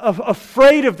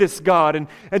afraid of this God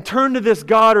and turn to this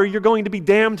God, or you're going to be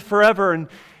damned forever, and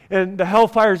the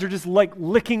hellfires are just like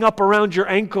licking up around your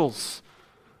ankles,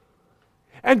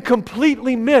 and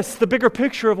completely miss the bigger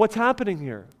picture of what's happening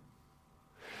here.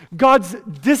 God's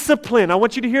discipline, I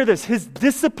want you to hear this, his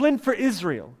discipline for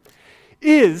Israel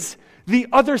is the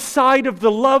other side of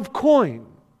the love coin.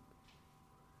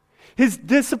 His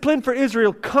discipline for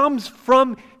Israel comes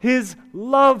from his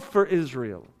love for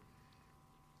Israel.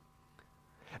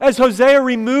 As Hosea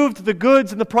removed the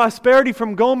goods and the prosperity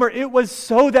from Gomer, it was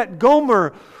so that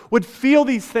Gomer would feel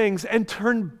these things and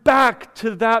turn back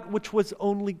to that which was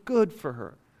only good for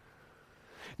her.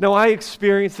 Now, I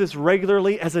experience this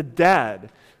regularly as a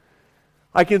dad.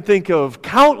 I can think of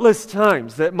countless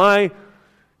times that my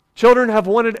children have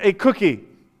wanted a cookie.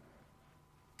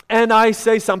 And I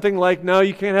say something like, no,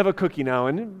 you can't have a cookie now.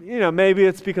 And, maybe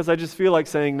it's because I just feel like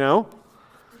saying no,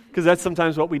 because that's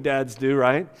sometimes what we dads do,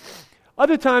 right?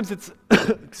 Other times it's,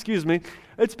 excuse me,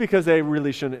 it's because they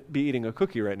really shouldn't be eating a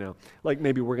cookie right now. Like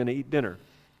maybe we're going to eat dinner.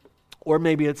 Or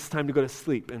maybe it's time to go to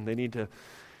sleep and they need to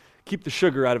keep the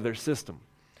sugar out of their system.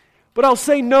 But I'll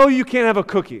say, no, you can't have a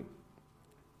cookie.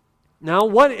 Now,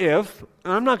 what if,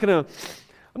 and I'm not going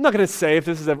to say if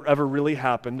this has ever really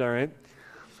happened, all right?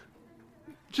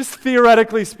 Just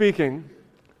theoretically speaking,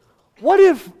 what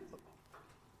if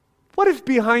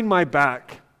behind my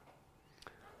back,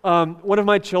 one of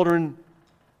my children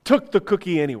took the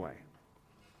cookie anyway?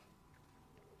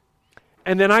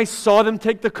 And then I saw them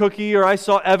take the cookie, or I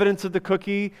saw evidence of the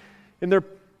cookie in their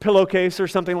pillowcase or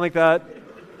something like that.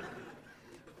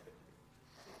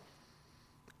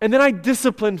 And then I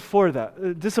disciplined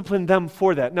them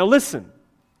for that. Now listen,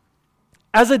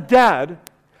 as a dad,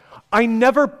 I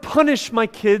never punish my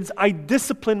kids, I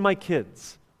discipline my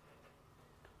kids.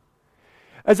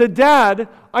 As a dad,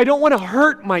 I don't want to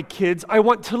hurt my kids, I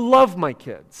want to love my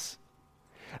kids.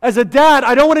 As a dad,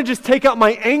 I don't want to just take out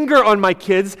my anger on my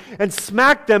kids and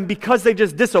smack them because they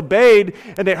just disobeyed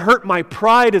and they hurt my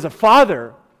pride as a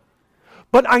father.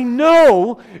 But I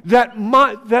know that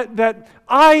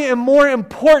I am more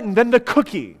important than the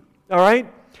cookie, all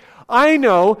right? I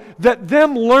know that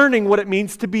them learning what it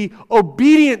means to be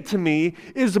obedient to me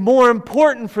is more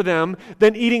important for them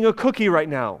than eating a cookie right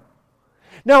now.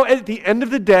 Now, at the end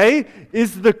of the day,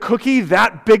 is the cookie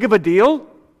that big of a deal?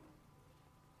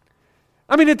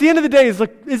 I mean, at the end of the day, is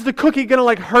the cookie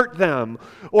going to hurt them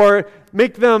or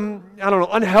make them,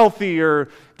 unhealthy or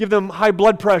give them high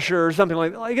blood pressure or something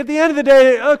like that? Like at the end of the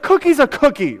day, a cookie's a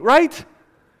cookie, right?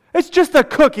 It's just a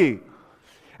cookie.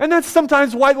 And that's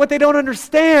sometimes what they don't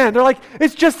understand. They're like,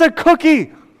 it's just a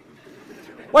cookie.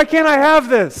 Why can't I have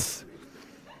this?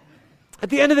 At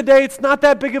the end of the day, it's not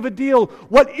that big of a deal.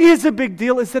 What is a big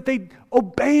deal is that they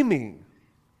obey me.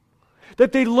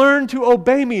 That they learn to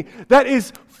obey me. That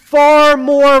is far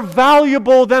more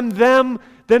valuable than them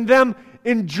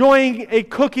enjoying a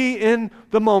cookie in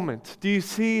the moment. Do you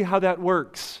see how that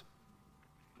works?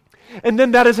 And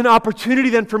then that is an opportunity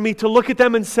then for me to look at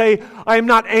them and say, I am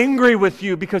not angry with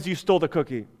you because you stole the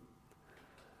cookie.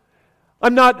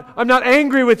 I'm not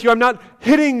angry with you. I'm not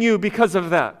hitting you because of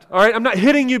that. All right? I'm not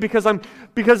hitting you because I'm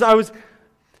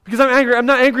angry. I'm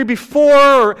not angry before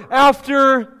or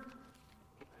after.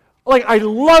 Like, I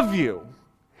love you.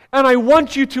 And I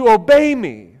want you to obey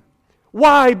me.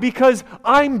 Why? Because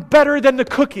I'm better than the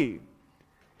cookie.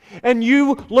 And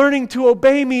you learning to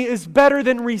obey me is better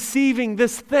than receiving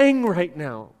this thing right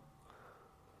now.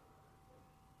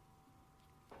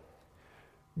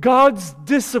 God's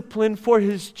discipline for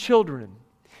his children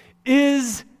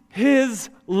is his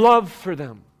love for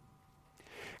them.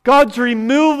 God's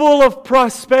removal of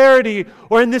prosperity,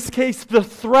 or in this case, the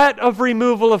threat of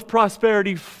removal of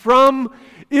prosperity from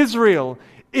Israel,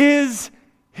 is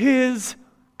his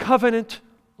covenant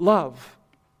love.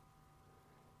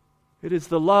 It is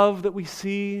the love that we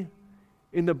see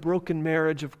in the broken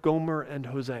marriage of Gomer and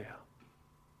Hosea.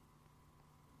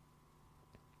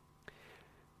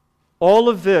 All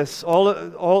of this,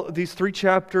 all these 3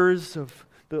 chapters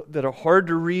that are hard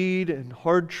to read and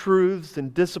hard truths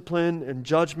and discipline and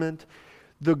judgment,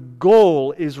 the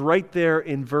goal is right there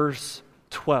in verse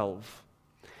 12.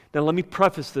 Now, let me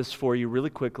preface this for you really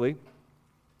quickly.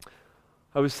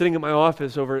 I was sitting in my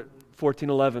office over at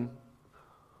 1411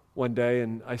 one day,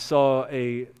 and I saw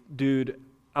a dude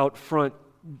out front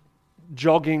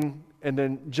jogging and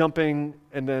then jumping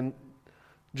and then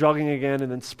jogging again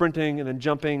and then sprinting and then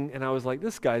jumping, and I was like,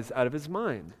 this guy's out of his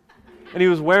mind. And he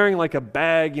was wearing like a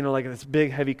bag, like this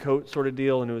big heavy coat sort of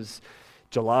deal, and it was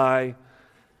July.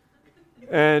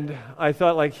 And I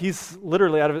thought, like, he's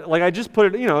literally out of it. Like, I just put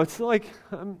it, it's like,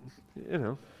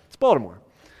 it's Baltimore.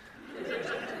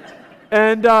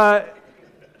 And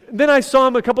then I saw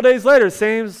him a couple days later,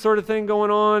 same sort of thing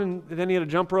going on, and then he had a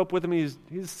jump rope with him. He's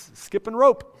skipping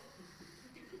rope.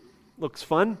 Looks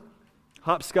fun.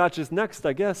 Hopscotch is next,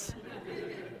 I guess.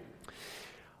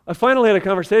 I finally had a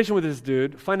conversation with this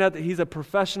dude, find out that he's a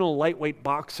professional lightweight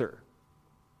boxer.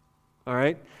 All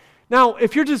right? Now,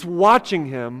 if you're just watching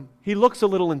him, he looks a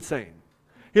little insane.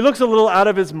 He looks a little out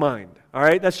of his mind. All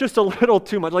right? That's just a little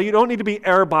too much. Like, you don't need to be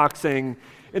airboxing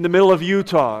in the middle of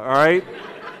Utah, all right?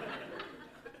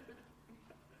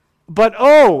 But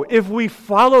if we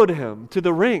followed him to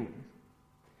the ring,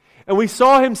 and we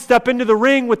saw him step into the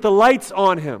ring with the lights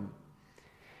on him,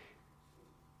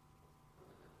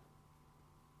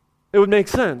 it would make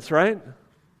sense, right?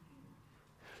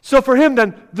 So for him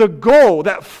then, the goal,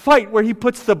 that fight where he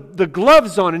puts the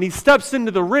gloves on and he steps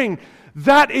into the ring,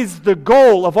 that is the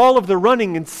goal of all of the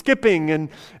running and skipping and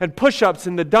push-ups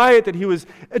and the diet that he was,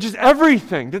 just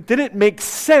everything that didn't make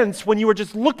sense when you were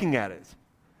just looking at it.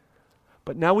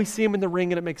 But now we see him in the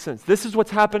ring and it makes sense. This is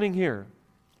what's happening here.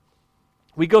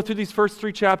 We go through these first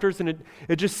 3 chapters and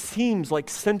it just seems like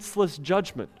senseless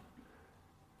judgment.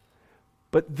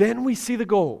 But then we see the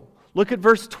goal. Look at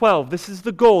verse 12. This is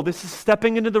the goal. This is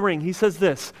stepping into the ring. He says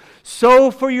this,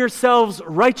 sow for yourselves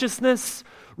righteousness,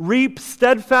 reap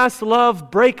steadfast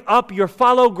love, break up your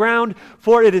fallow ground,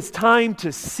 for it is time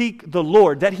to seek the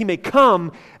Lord, that he may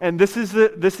come, and this is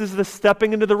the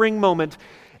stepping into the ring moment,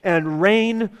 and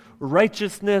rain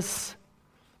righteousness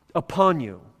upon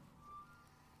you.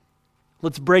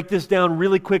 Let's break this down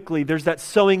really quickly. There's that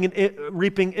sowing and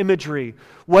reaping imagery.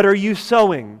 What are you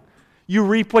sowing? You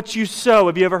reap what you sow.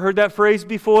 Have you ever heard that phrase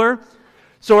before?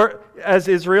 So as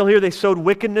Israel here, they sowed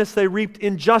wickedness, they reaped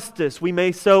injustice. We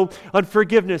may sow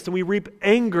unforgiveness, and we reap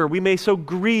anger. We may sow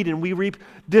greed, and we reap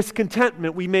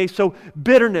discontentment. We may sow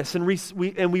bitterness, and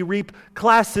we reap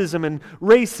classism and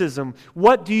racism.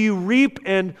 What do you reap,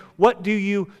 and what do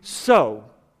you sow?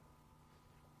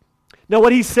 Now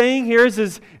what he's saying here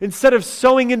is instead of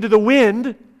sowing into the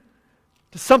wind,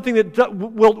 to something that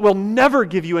will never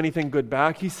give you anything good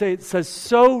back, it says,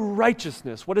 sow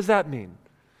righteousness. What does that mean?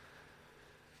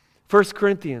 1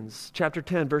 Corinthians chapter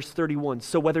 10, verse 31.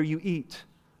 So whether you eat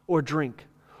or drink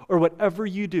or whatever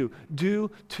you do,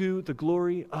 do to the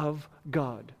glory of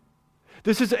God.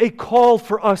 This is a call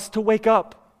for us to wake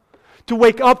up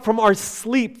from our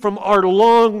sleep, from our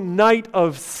long night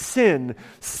of sin,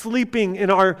 sleeping in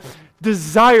our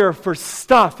desire for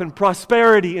stuff and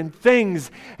prosperity and things.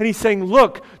 And he's saying,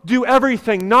 look, do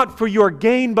everything not for your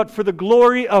gain, but for the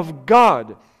glory of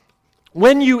God.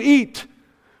 When you eat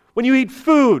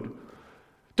food,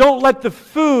 don't let the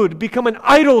food become an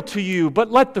idol to you,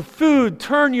 but let the food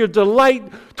turn your delight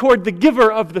toward the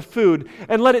giver of the food,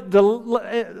 and let it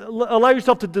allow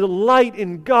yourself to delight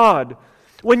in God.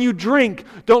 When you drink,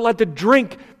 don't let the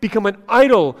drink become an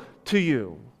idol to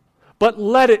you, but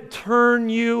let it turn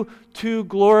you to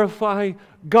glorify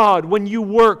God. When you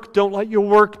work, don't let your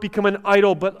work become an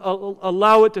idol, but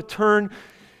allow it to turn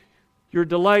your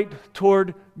delight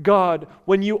toward God.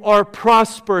 When you are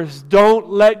prosperous, don't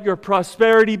let your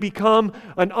prosperity become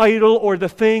an idol or the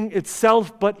thing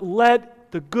itself, but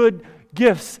let the good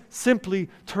gifts simply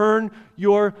turn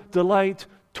your delight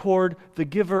toward the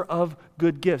giver of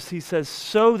good gifts. He says,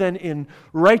 sow then in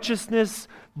righteousness,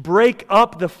 break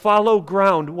up the fallow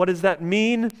ground. What does that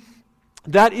mean?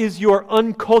 That is your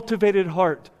uncultivated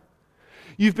heart.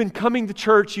 You've been coming to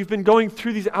church, you've been going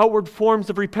through these outward forms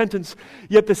of repentance,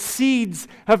 yet the seeds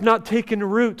have not taken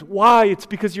root. Why? It's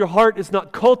because your heart is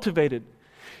not cultivated.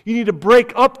 You need to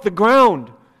break up the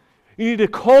ground. You need to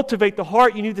cultivate the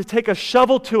heart. You need to take a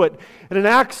shovel to it and an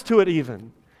axe to it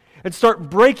even, and start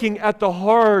breaking at the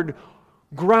hard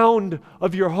ground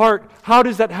of your heart. How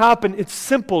does that happen? It's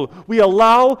simple. We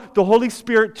allow the Holy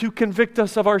Spirit to convict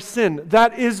us of our sin.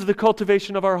 That is the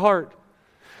cultivation of our heart.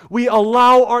 We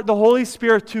allow the Holy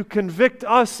Spirit to convict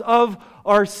us of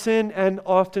our sin, and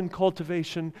often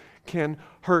cultivation can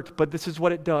hurt. But this is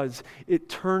what it does. It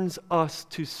turns us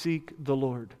to seek the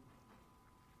Lord.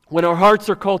 When our hearts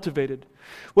are cultivated,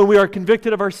 when we are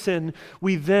convicted of our sin,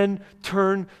 we then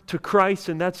turn to Christ,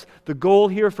 and that's the goal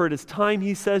here. For it is time,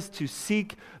 he says, to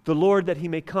seek the Lord that he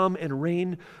may come and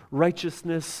rain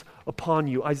righteousness upon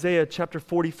you. Isaiah chapter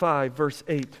 45, verse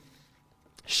 8.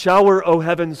 Shower, O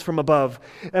heavens, from above,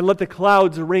 and let the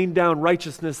clouds rain down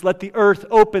righteousness. Let the earth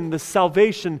open that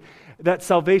salvation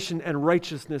and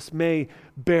righteousness may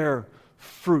bear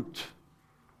fruit.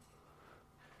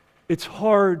 It's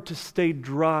hard to stay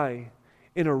dry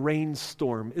in a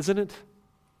rainstorm, isn't it?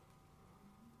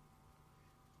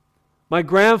 My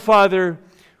grandfather,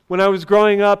 when I was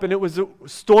growing up and it was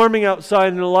storming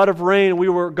outside and a lot of rain, we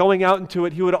were going out into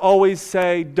it, he would always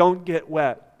say, "Don't get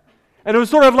wet." And it was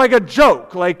sort of like a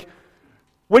joke, like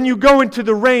when you go into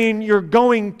the rain, you're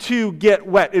going to get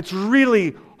wet. It's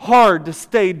really hard to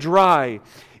stay dry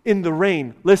in the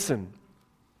rain. Listen,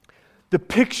 the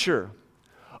picture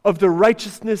of the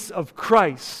righteousness of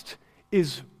Christ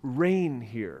is rain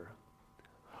here.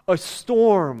 A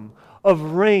storm of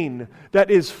rain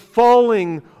that is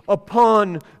falling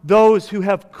upon those who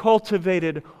have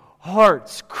cultivated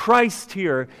hearts. Christ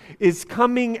here is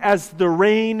coming as the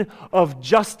rain of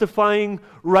justifying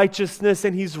righteousness,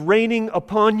 and he's raining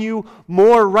upon you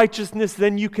more righteousness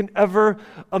than you can ever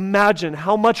imagine.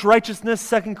 How much righteousness?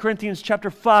 2 Corinthians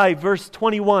chapter 5, verse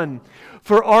 21.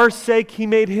 For our sake he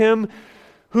made him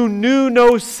who knew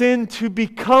no sin to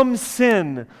become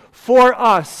sin for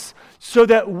us, so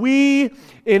that we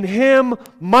in him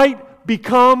might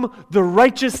become the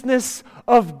righteousness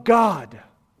of God.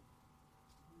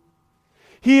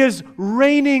 He is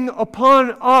raining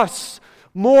upon us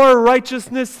more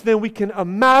righteousness than we can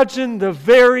imagine, the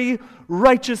very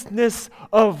righteousness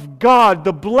of God.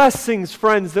 The blessings,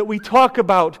 friends, that we talk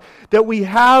about, that we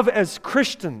have as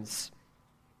Christians,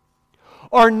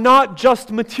 are not just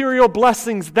material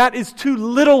blessings. That is too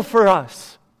little for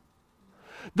us.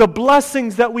 The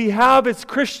blessings that we have as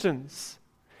Christians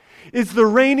is the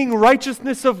reigning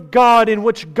righteousness of God, in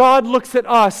which God looks at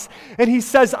us and he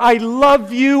says, "I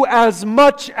love you as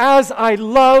much as I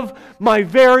love my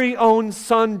very own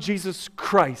Son, Jesus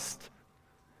Christ."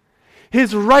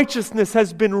 His righteousness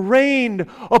has been rained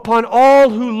upon all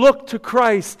who look to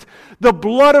Christ. The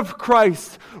blood of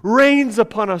Christ rains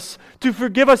upon us to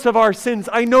forgive us of our sins.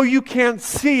 I know you can't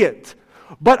see it,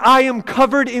 but I am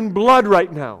covered in blood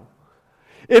right now.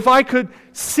 If I could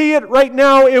see it right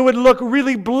now, it would look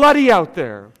really bloody out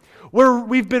there.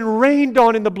 We've been rained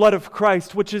on in the blood of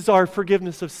Christ, which is our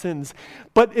forgiveness of sins.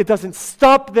 But it doesn't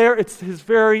stop there. It's his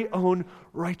very own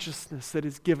righteousness that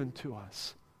is given to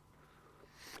us.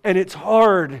 And it's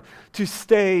hard to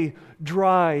stay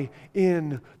dry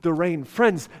in the rain.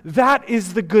 Friends, that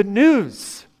is the good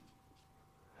news.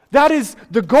 That is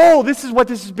the goal. This is what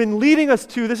this has been leading us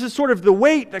to. This is sort of the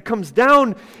weight that comes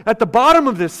down at the bottom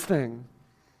of this thing.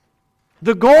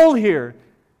 The goal here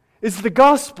is the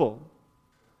gospel.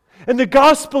 And the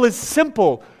gospel is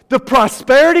simple. The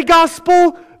prosperity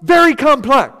gospel, very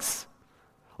complex.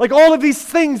 Like all of these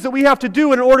things that we have to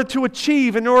do in order to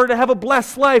achieve, in order to have a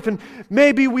blessed life. And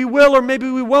maybe we will or maybe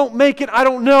we won't make it. I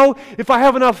don't know. If I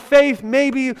have enough faith,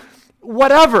 maybe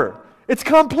whatever. It's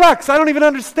complex. I don't even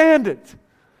understand it.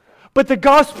 But the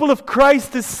gospel of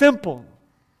Christ is simple.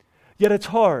 Yet it's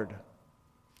hard.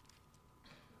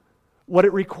 What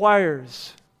it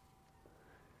requires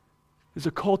is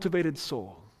a cultivated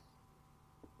soul.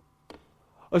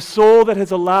 A soul that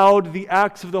has allowed the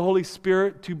acts of the Holy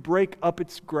Spirit to break up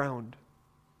its ground.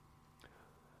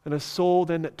 And a soul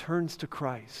then that turns to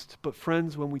Christ. But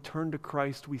friends, when we turn to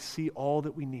Christ, we see all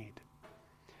that we need.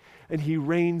 And he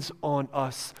rains on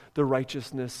us the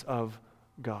righteousness of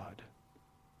God.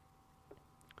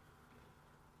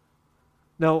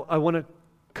 Now, I want to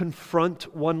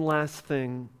confront one last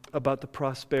thing about the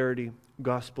prosperity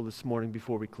gospel this morning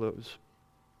before we close.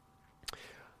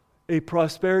 A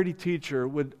prosperity teacher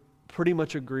would pretty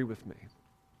much agree with me.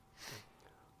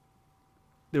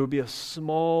 There would be a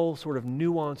small, sort of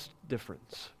nuanced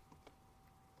difference.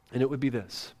 And it would be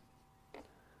this.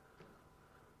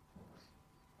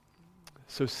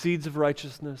 So seeds of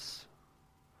righteousness,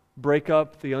 break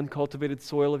up the uncultivated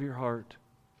soil of your heart,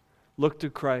 look to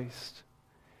Christ,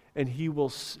 and He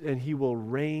will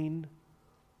rain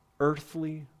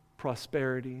earthly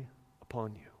prosperity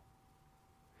upon you.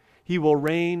 He will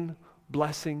rain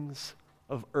blessings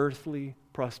of earthly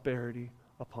prosperity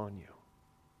upon you.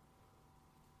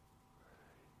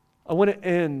 I want to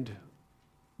end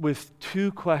with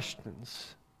two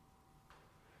questions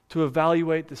to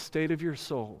evaluate the state of your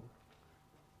soul.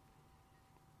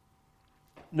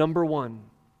 Number one,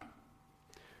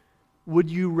 would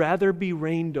you rather be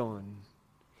rained on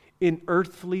in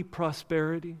earthly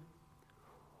prosperity,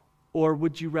 Or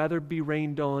would you rather be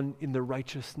reigned on in the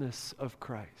righteousness of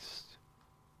Christ?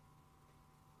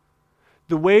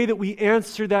 The way that we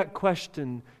answer that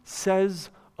question says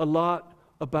a lot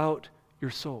about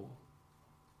your soul.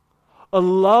 A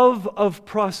love of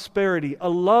prosperity, a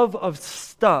love of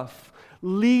stuff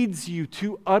leads you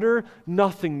to utter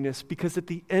nothingness, because at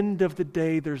the end of the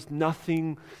day, there's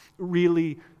nothing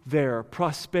really there.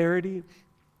 Prosperity,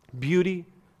 beauty,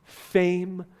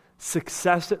 fame,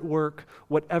 success at work,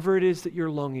 whatever it is that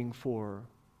you're longing for,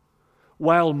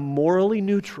 while morally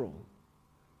neutral,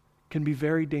 can be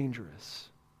very dangerous.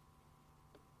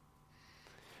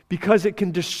 Because it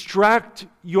can distract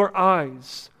your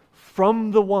eyes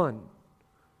from the one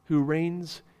who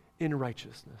reigns in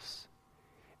righteousness.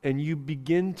 And you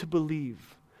begin to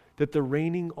believe that the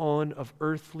reigning on of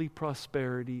earthly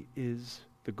prosperity is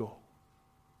the goal.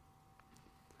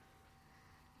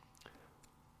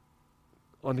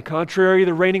 On the contrary,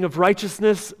 the reigning of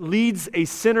righteousness leads a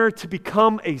sinner to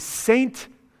become a saint,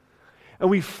 and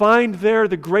we find there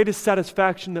the greatest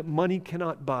satisfaction that money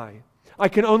cannot buy. I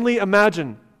can only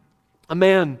imagine a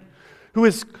man who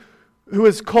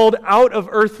is called out of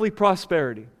earthly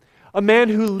prosperity, a man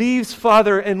who leaves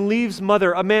father and leaves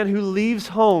mother, a man who leaves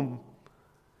home,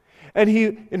 and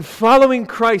he, in following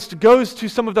Christ, goes to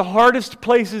some of the hardest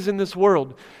places in this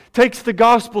world, takes the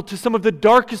gospel to some of the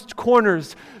darkest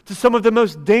corners, to some of the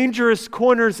most dangerous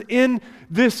corners in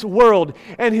this world.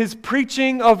 And his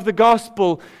preaching of the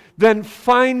gospel then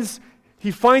finds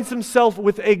himself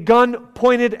with a gun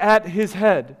pointed at his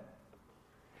head.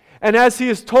 And as he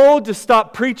is told to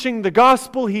stop preaching the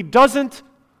gospel, he doesn't.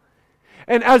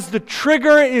 And as the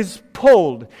trigger is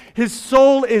pulled, his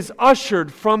soul is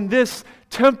ushered from this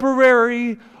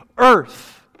temporary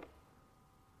earth.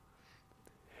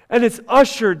 And it's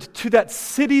ushered to that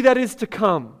city that is to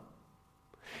come.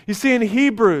 You see, in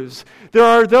Hebrews, there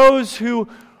are those who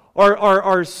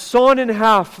are sawn in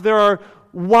half. There are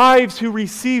wives who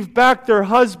receive back their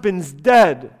husbands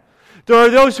dead. There are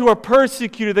those who are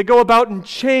persecuted. They go about in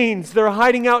chains. They're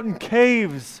hiding out in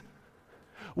caves.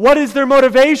 What is their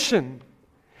motivation?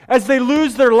 As they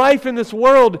lose their life in this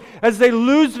world, as they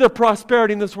lose their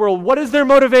prosperity in this world, what is their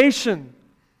motivation?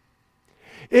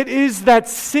 It is that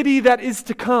city that is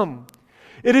to come.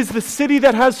 It is the city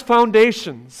that has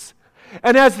foundations.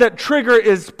 And as that trigger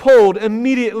is pulled,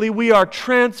 immediately we are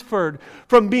transferred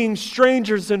from being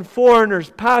strangers and foreigners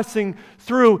passing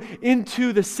through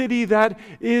into the city that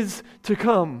is to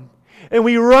come. And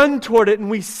we run toward it and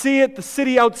we see it, the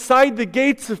city outside the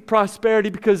gates of prosperity,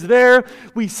 because there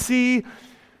we see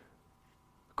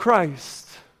Christ.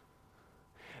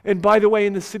 And by the way,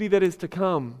 in the city that is to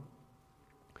come,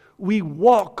 we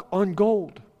walk on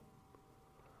gold.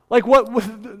 Like what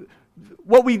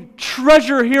we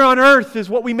treasure here on earth is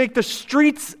what we make the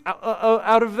streets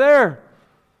out of there.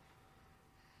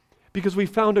 Because we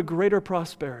found a greater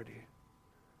prosperity.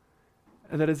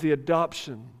 And that is the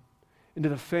adoption into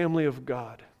the family of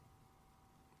God.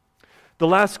 The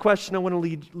last question I want to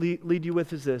lead you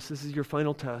with is this. This is your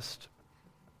final test.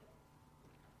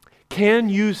 Can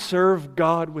you serve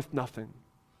God with nothing?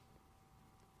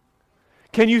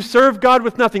 Can you serve God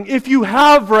with nothing? If you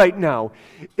have right now,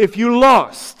 if you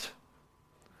lost,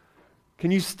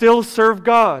 can you still serve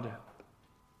God?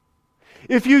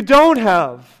 If you don't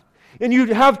have, and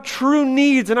you have true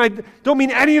needs, and I don't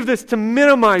mean any of this to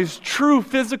minimize true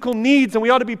physical needs, and we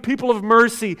ought to be people of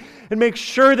mercy and make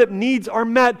sure that needs are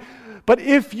met, but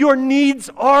if your needs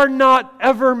are not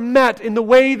ever met in the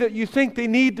way that you think they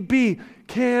need to be,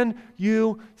 can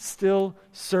you still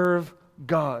serve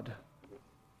God?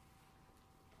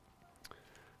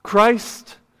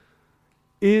 Christ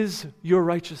is your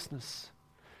righteousness.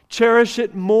 Cherish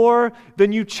it more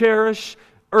than you cherish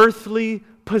earthly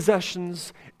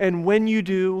possessions. And when you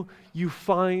do, you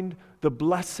find the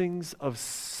blessings of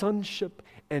sonship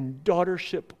and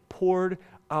daughtership poured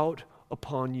out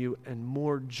upon you, and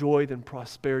more joy than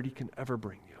prosperity can ever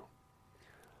bring you.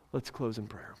 Let's close in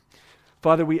prayer.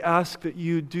 Father, we ask that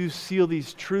you do seal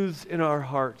these truths in our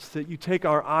hearts, that you take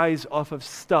our eyes off of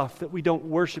stuff, that we don't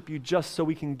worship you just so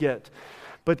we can get,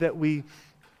 but that we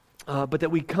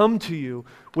come to you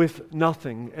with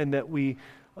nothing, and that we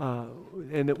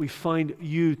find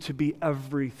you to be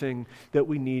everything that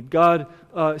we need. God,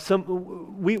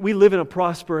 we live in a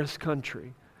prosperous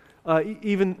country.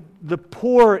 Even the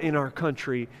poor in our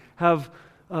country have,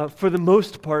 for the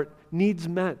most part, needs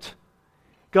met.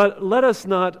 God, let us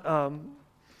not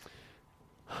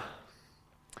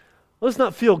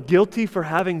feel guilty for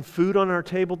having food on our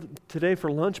table today for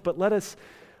lunch, but let us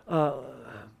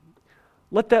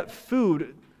let that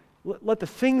food, let the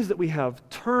things that we have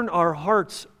turn our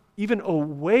hearts even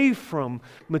away from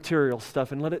material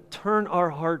stuff, and let it turn our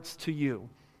hearts to you.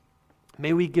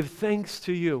 May we give thanks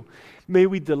to you. May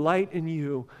we delight in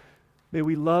you. May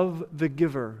we love the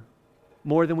giver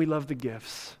more than we love the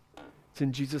gifts. It's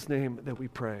in Jesus' name that we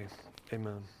pray.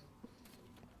 Amen.